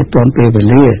ត់អីទេទាន់ពេលវេ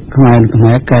លាខ្មែ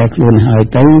រកែខ្លួនហើយ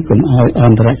ទៅកុំឲ្យអ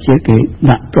ន្តរជាតិគេ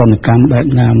ដាក់ទណ្ឌកម្មបែប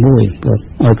ណាមួយព្រោះ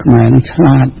ឲ្យខ្មែរនឹងឆ្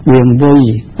លាតវាងវៃ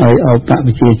ឲ្យបក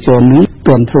ប្រជាជននេះទ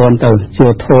ន់ធ្រាន់ទៅជា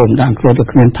ធំដាក់ខ្លួនទៅ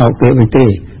គ្មានថោកពេលវិញទេ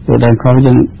ព្រោះតែខុស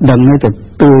យើងដឹងទៅ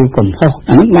ទូកំហុស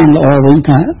អានេះបានល្អវិញ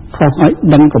ថាខុសឲ្យ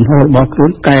ដឹងកំហុសរបស់ខ្លួ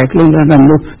នកែខ្លួនថាម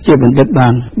នុស្សជាបណ្ឌិត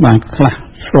បានខ្លះ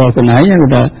ស្គាល់ខ្លួនឯង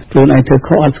ថាខ្លួនឯងធ្វើ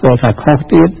ខុសអត់ស្គាល់ថាខុស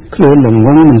ទៀតខ្លួនល្ងង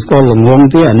មិនស្គាល់ល្ងង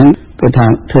ទៀតអាហ្នឹងគឺថា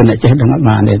ធ្វើអ្នកចេះដឹងអត់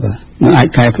បានទេបាទមិនអាច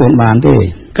កែខ្លួនបានទេ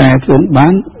កែខ្លួនបា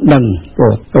នដឹងព្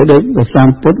រោះទៅដូចព្រះស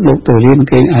ម្ពុទ្ធលោកទៅរៀន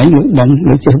គេឯងលោកដឹង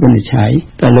លោកចេះវិនិច្ឆ័យ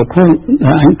តែលោកខុស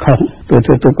អញខុសទៅធ្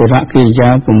វើទុក្ករៈកិរិយា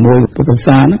6ពុទ្ធ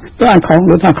សាសនាទៅអញខុស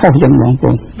លោកថាខុសយ៉ាងហ្មងព្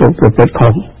រោះប្រព្រឹត្តខុ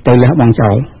សទៅលះបង់ចោ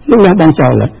ល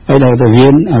ហើយដល់ទៅរៀ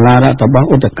នអឡារតបោ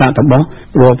ឧតកតបោ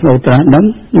ព្រោះផ្លូវត្រាស់ដឹង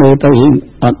មើលទៅ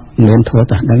អត់មានធម៌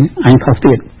ត្រាស់ដឹងអញខុស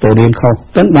ទៀតទៅរៀនខុស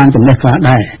តែបានចំណេះខ្លះ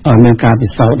ដែរឲ្យមានការពិ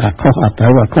សោធន៍ថាខុសអត់ត្រូ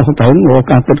វខុសទៅរក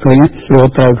ការពិតឃើញព្រោះ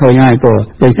ត្រូវឃើញហើយព្រោះ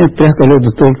ដូច្នេះព្រះក៏លោកទ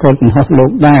ទួលខុសកំហុសលោក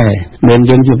ដែរមាន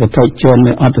យើងជាបទជន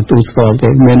អត់ទទួលស្គាល់ទេ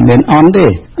មានអន់ទេ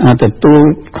ទទួល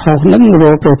ខុសនឹងរ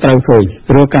កត្រូវឃើញ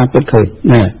រកការពិតឃើញ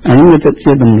ណាអានេះវា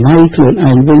ជាតម្លៃខ្លួន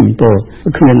ឯងវិញព្រោះ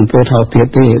គ្មានពោលថោទៀត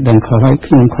ទេដឹងខុសហើយ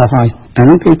ខ្ញុំខុសហើយអា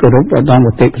នេះគឺគោរពដល់ម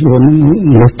តិខ្លួន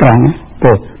មនុស្សត្រង់ព្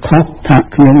រោះខុសថា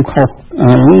ខ្ញុំខុស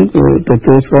គឺទ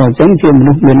ទួលស្គាល់អញ្ចឹងជាម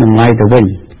នុស្សមានតម្លៃទៅវិញ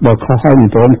បើខុសហើយមិន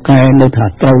ព្រមកែនៅថា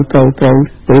ត្រូវ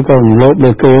ឬក៏លោភ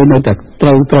លើគេនៅតែត្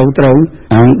រូវ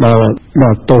អានដ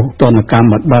ល់ទោសទណ្ឌកម្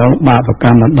មមកដល់បាបក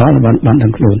ម្មមកដល់បានដឹ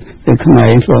ងខ្លួនតែខ្មែរ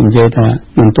ខ្ញុំនិយាយថា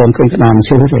មិនទាន់ឃើញក្តាម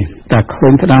ឈូសទេតែឃើ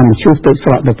ញក្តាមឈូសទៅស្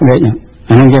រក់ទៅភ្នែក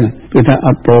អាហ្នឹងចឹងគឺថាអ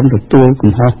ត់ព្រមទទួល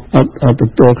កំហុសអត់ទ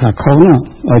ទួលខាខុស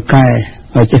ឲ្យកែ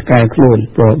ឲ្យចេះកែខ្លួន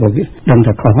ព្រោះបើដឹង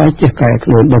ថាខុសហើយចេះកែខ្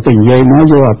លួនបើទៅនិយាយមក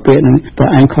យកអាពាក្យហ្នឹងតែ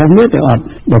អញខុសមួយទៅអត់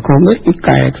បើខុសមួយគឺ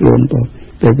កែខ្លួនព្រោះ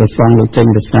ពេលប្រសងលោកចេញ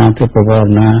ភាសាទៅប្រវត្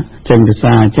តិណាចេញភា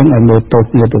សាអញ្ចឹងឲ្យមើលទោស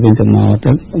គ្នាទៅវិញទៅមក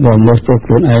ទៅបើមើលទោសខ្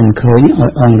លួនឯងមិនឃើញឲ្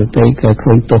យអង្គទៅក៏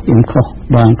ឃើញទោសខ្ញុំខុស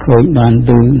បានឃើញបានឮ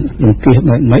នឹងគៀស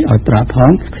បែបម៉េចឲ្យត្រាផង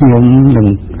ខ្ញុំនឹង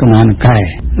កណានកែ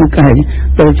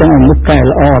ទៅចឹងឲ្យមុខកែ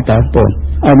ល្អតើបង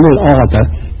ឲ្យមើលល្អតើ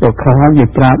ក៏ខុសហើយ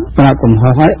ប្រាប់កំហុ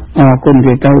សហើយអរគុណ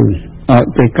គេទៅ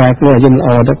ពេលកែព្រោះយើងល្អ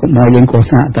ទៅកុំឲ្យយើងក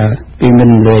សាកតើពីមិន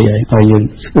លេយឲ្យយើង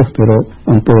ស្ពោះទៅរក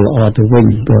អង្គល្អទៅវិញ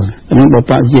ព្រោះនេះបើ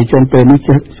ប្រជាជនពេលនេះ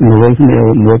ចេះស្រួលគ្នា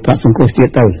មួយប្រាក់សង្គមជា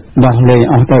តិទៅដោះលែង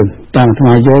អស់ទៅតាមថ្ម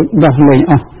យល់ដោះលែង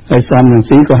អស់ហើយសំនឹង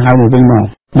ស៊ីក៏ហៅមកវិញមក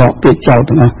ដកពាក្យចោល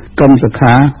ទាំងអស់កម្មស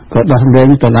ខាក៏ដោះលែង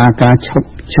តុលាការឈប់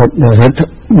ហេតុ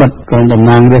បិទកងតំ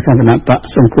ណាងរាជគណៈបក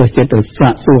សង្គមជាតិទៅសា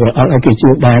កសួរអត់ឲ្យគេជួ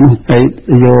បដែរនោះហើយ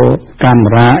យកកាមេ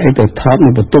រ៉ាអីទៅថតនៅ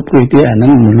បន្ទប់គេទៀតអាហ្នឹ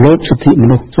ងលោបសិទ្ធិម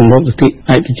នុស្សសម្លុបសិទ្ធិ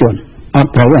ឯកជនអត់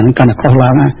ត្រូវអាហ្នឹងកាន់តែខុសឡើ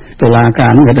ងណាតុលាការ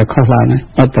ហ្នឹងវាតែខុសឡើងណា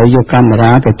អត់ត្រូវយកកាមេ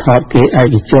រ៉ាទៅថតគេឯ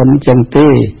កជនចឹងទេ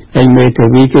ហើយមេធា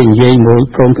វីគេនិយាយមួយ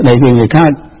កូនក្តីវិញខា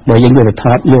តបើយើងទៅថ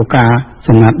តយកការស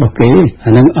ម្ងាត់របស់គេអា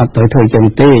នឹងអត់ទៅធ្វើចឹង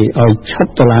ទេឲ្យឈ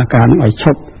ប់តុលាការនឹងឲ្យឈ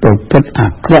ប់ប្រព្រឹត្តអា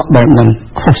ក្រក់បែបហ្នឹង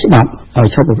ខុសច្បាប់ឲ្យ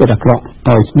ឈប់ប្រព្រឹត្តអាក្រក់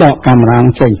ឲ្យដកកាមេរ៉ា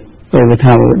ចេញពេលវា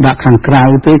ថាដាក់ខាងក្រៅ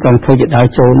ទេក៏ធ្វើជាដើរ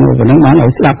ចូលនោះប៉ុណ្ណឹងបានឲ្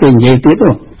យស្ដាប់គេនិយាយទៀត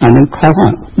អានឹងខុស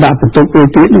ដាក់បន្ទុកគេ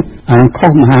ទៀតអានឹងខុ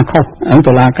សមហាខុសឲ្យ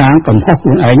តុលាការកំហុសខ្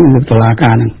លួនឯងនៅតុលាកា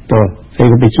រហ្នឹងទៅគេ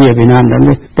ក៏ជាពីណាមិនដឹង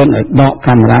ទេប៉ុន្តែដក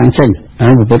កាមេរ៉ាចេញអា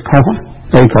នឹងប្រព្រឹត្តខុស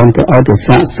ហើយគ្រាន់តែឲ្យទៅ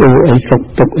សាកសួរអីសុខ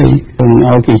ទុក្ខអី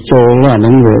ឲ្យគេចូលអាហ្នឹ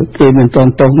ងគេមិនត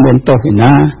ន់ទោសមានទោសឯ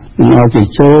ណាឲ្យគេ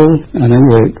ចូលអាហ្នឹង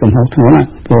វាកំហុសធ្ងន់ណា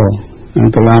ព្រោះ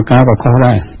តុលាការក៏ខុស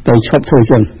ដែរទៅឈប់ធ្វើ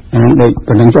ចឹងអាហ្នឹងដូច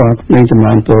ប៉ុណ្ណឹងចុះមានចំណ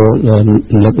ងទៅ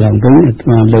លើកឡើងវិញអាត្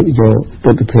មាលើកយក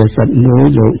ពុទ្ធភាសិតមួយ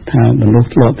យកថាមនុស្ស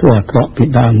ធ្លាប់ធ្វើអាក្រក់ពី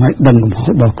ដើមហើយដឹងកំហុស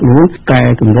របស់ខ្លួនកែ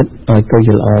កម្រិតឲ្យទៅ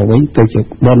ជាល្អវិញទៅជា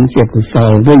បុណ្យជាកុស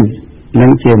លវិញនឹ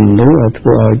ងជាមនុស្សឲ្យធ្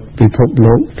វើឲ្យពិភព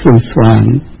លោកភ្លឺស្វាង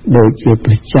ដូចជាព្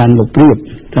រះច័ន្ទលោកព្រាប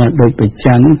ថាដូចព្រះ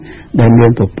ច័ន្ទដែលមា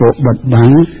នពពកបិទបាំង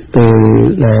ពេល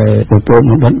ដែលពពក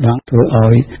មកបិទបាំងធ្វើឲ្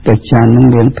យព្រះច័ន្ទនឹង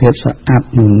មានភាពស្អាត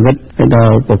ងងឹតហើយដ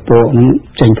ល់ពពកនឹង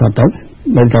ចេញផុតទៅ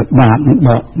បើថាបាបនឹង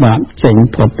ដកបាបចេញ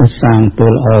ផុតទៅសាងព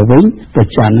លល្អវិញព្រះ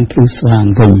ច័ន្ទនឹងភ្លឺស្វាង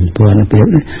វិញព្រោះនៅពេល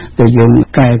ដែលយើង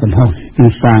កែកំហុសនឹង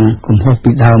សាងកំហុស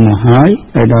ពីដើមមកហើយ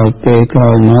ដល់ពេលក្រោ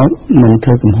យមកមិនធ្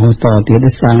វើកំហុសតទៀតđể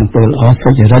សាងពលល្អសុ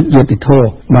ចរិតយុត្តិធម៌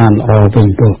បានល្អវិញ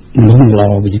ព្រោះនឹងល្អ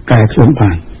វិញកែខ្លួន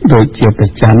បានដូចជាប្រ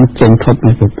ច័នចេញផុត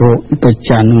ពីពពកប្រ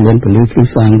ច័ននឹងមានពលឺភ្លឺ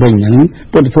ស្វាងវិញហ្នឹង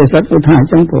ពុទ្ធភាសិតថាអ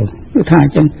ញ្ចឹងព្រោះថាអ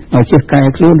ញ្ចឹងឲ្យចេះកែ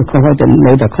ខ្លួនខុសហើយតែ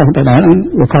នៅតែខុសដែរហ្នឹង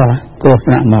វាខុសគោះ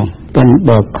ស្នាក់មកប៉ុន្តែ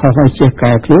បើខុសហើយចេះ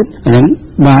កែខ្លួនហ្នឹង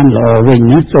បានល្អវិញ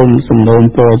ណាសូមសំណូម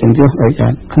ពរចឹងទៀតឲ្យថា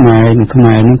ខ្មែរនឹង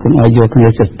កុំឲ្យយកគ្នា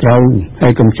សត្រូវហើ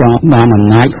យកុំចង់បានអំ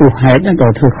ណាចហួសហេតុហ្នឹងក៏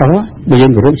ធ្វើខុសបើយើ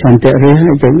ងគោរពឆន្ទៈរាជ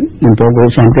ហើយចឹងមិនត្រូវគោរ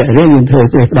ពឆន្ទៈរាជយើងធ្វើ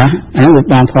ព្រះដាអានោះវា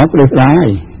បានផលព្រះដាហើ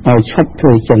យឲ្យឈប់ធ្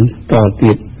វើចឹងត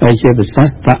ទៀតហើយជាពិសេស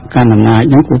បកកណ្ដាលអំណាច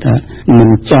ហ្នឹងគឺថាមិន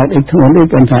ចោតអីធ្ងន់ទេ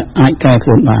ប៉ុន្តែអាចកែខ្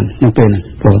លួនបាននៅពេលហ្នឹង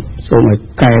ព្រោះសូមឲ្យ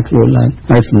កែខ្លួនឡើង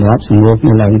ហើយសម្រាប់សម្រួលគ្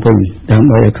នាឡើងវិញដើម្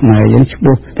បីឲ្យខ្មែរយើងឆ្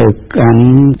ពោះទៅកាន់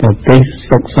ប្រទេស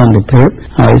សុខសន្តិភាព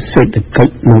ហើយសេដ្ឋកិច្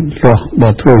ចលូតលាស់បើ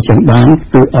ធ្វើចឹងបាន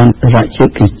គឺអន្តរជា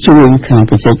តិគេជួយខាង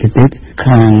បច្ចេកទេស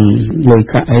ខាងលុយ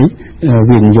កាក់អី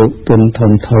វិនិយោគទុន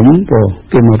ធំព្រោះ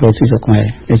គេមករកស៊ីស្រុកខ្មែរ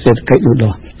សេដ្ឋកិច្ចលូត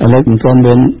លាស់ឥឡូវមិនទាន់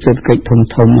មានសេដ្ឋកិច្ច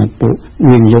ធំឲ្យពួក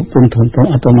វិនិយោគទុនធំ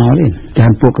អត់ទៅមកទេចា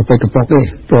នពួកកប៉ិកប៉ុកទេ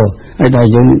ព្រោះហើយដល់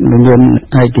យើងមាន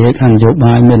ឯករាជ្យខាងនយោ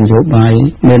បាយមាននយោបាយ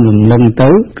មានលំនឹងទៅ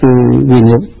គឺវិនិ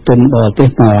យោគទុនបរទេស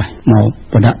មក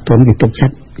ប្រដាក់ទុនគេទុកចិ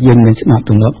ត្តយើងមានច្បាប់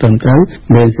ទម្លាប់ត្រឹមត្រូវ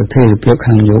មានស្ថិរភាព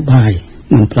ខាងនយោបាយ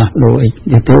មិនផ្លាស់ប្ដូរអី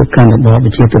ទៅកាន់របបប្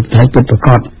រជាធិបតេយ្យពិតប្រាក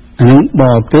ដអានេះ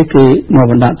បើគេមក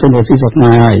បណ្ដាក់ទុនរកស៊ីស្រុកខ្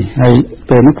មែរហើយ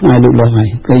ពេលនោះខ្មែរលូតលាស់ហើយ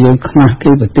ក៏យើងខ្មាស់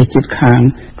គេប្រទេសជិតខាង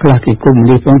ខ្លះគេគុំ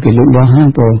លីផងគេលូតលាស់ហើយ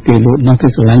ព្រោះគេលូតលាស់គេ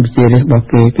ស្រឡាញ់ប្រជារាស្ត្ររបស់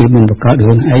គេមិនបង្កើត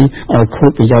រឿងអីឲ្យខូច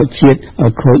ប្រយោជន៍ជាតិឲ្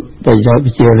យខូចប្រយោជន៍ប្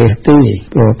រជារាស្ត្រទេ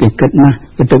ព្រោះគេគិតណាស់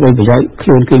គេទុកឲ្យប្រយោជន៍ខ្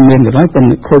លួនគេមានក៏ដោយប៉ុន្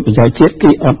តែខូចប្រយោជន៍ជាតិគេ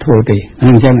អត់ធ្វើទេអ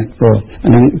ញ្ចឹងព្រោះអា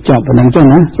នឹងចប់ប៉ុណ្ណឹងចុះ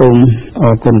ណាសូមអ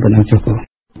រគុណប៉ុណ្ណឹងចុះប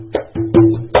ង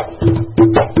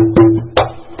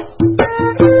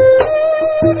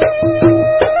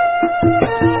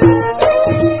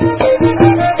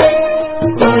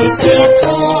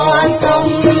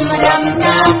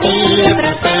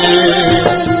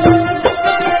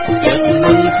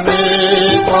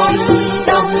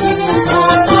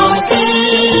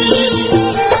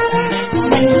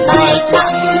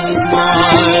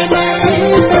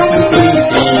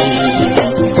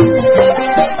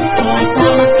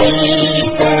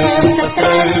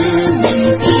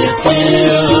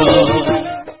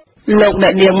លោកអ្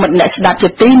នកនាងមិត្តអ្នកស្ដាប់ជា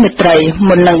ទីមេត្រី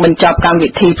មុននឹងបញ្ចប់កម្មវិ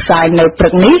ធីផ្សាយនៅព្រឹ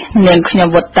កនេះនាងខ្ញុំ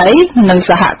វត្ត័យនិង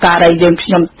សហការីយើងខ្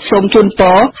ញុំសូមជូនព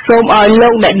រសូមឲ្យលោ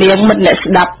កអ្នកនាងមិត្តអ្នក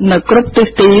ស្ដាប់នៅគ្រប់ទិស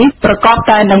ទីប្រកប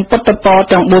តែនឹងពុទ្ធពរ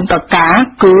ទាំង4ប្រការ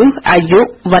គឺអាយុ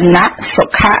វណ្ណៈសុ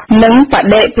ខៈនិងប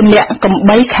ដិពលៈកំ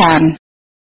បីខាន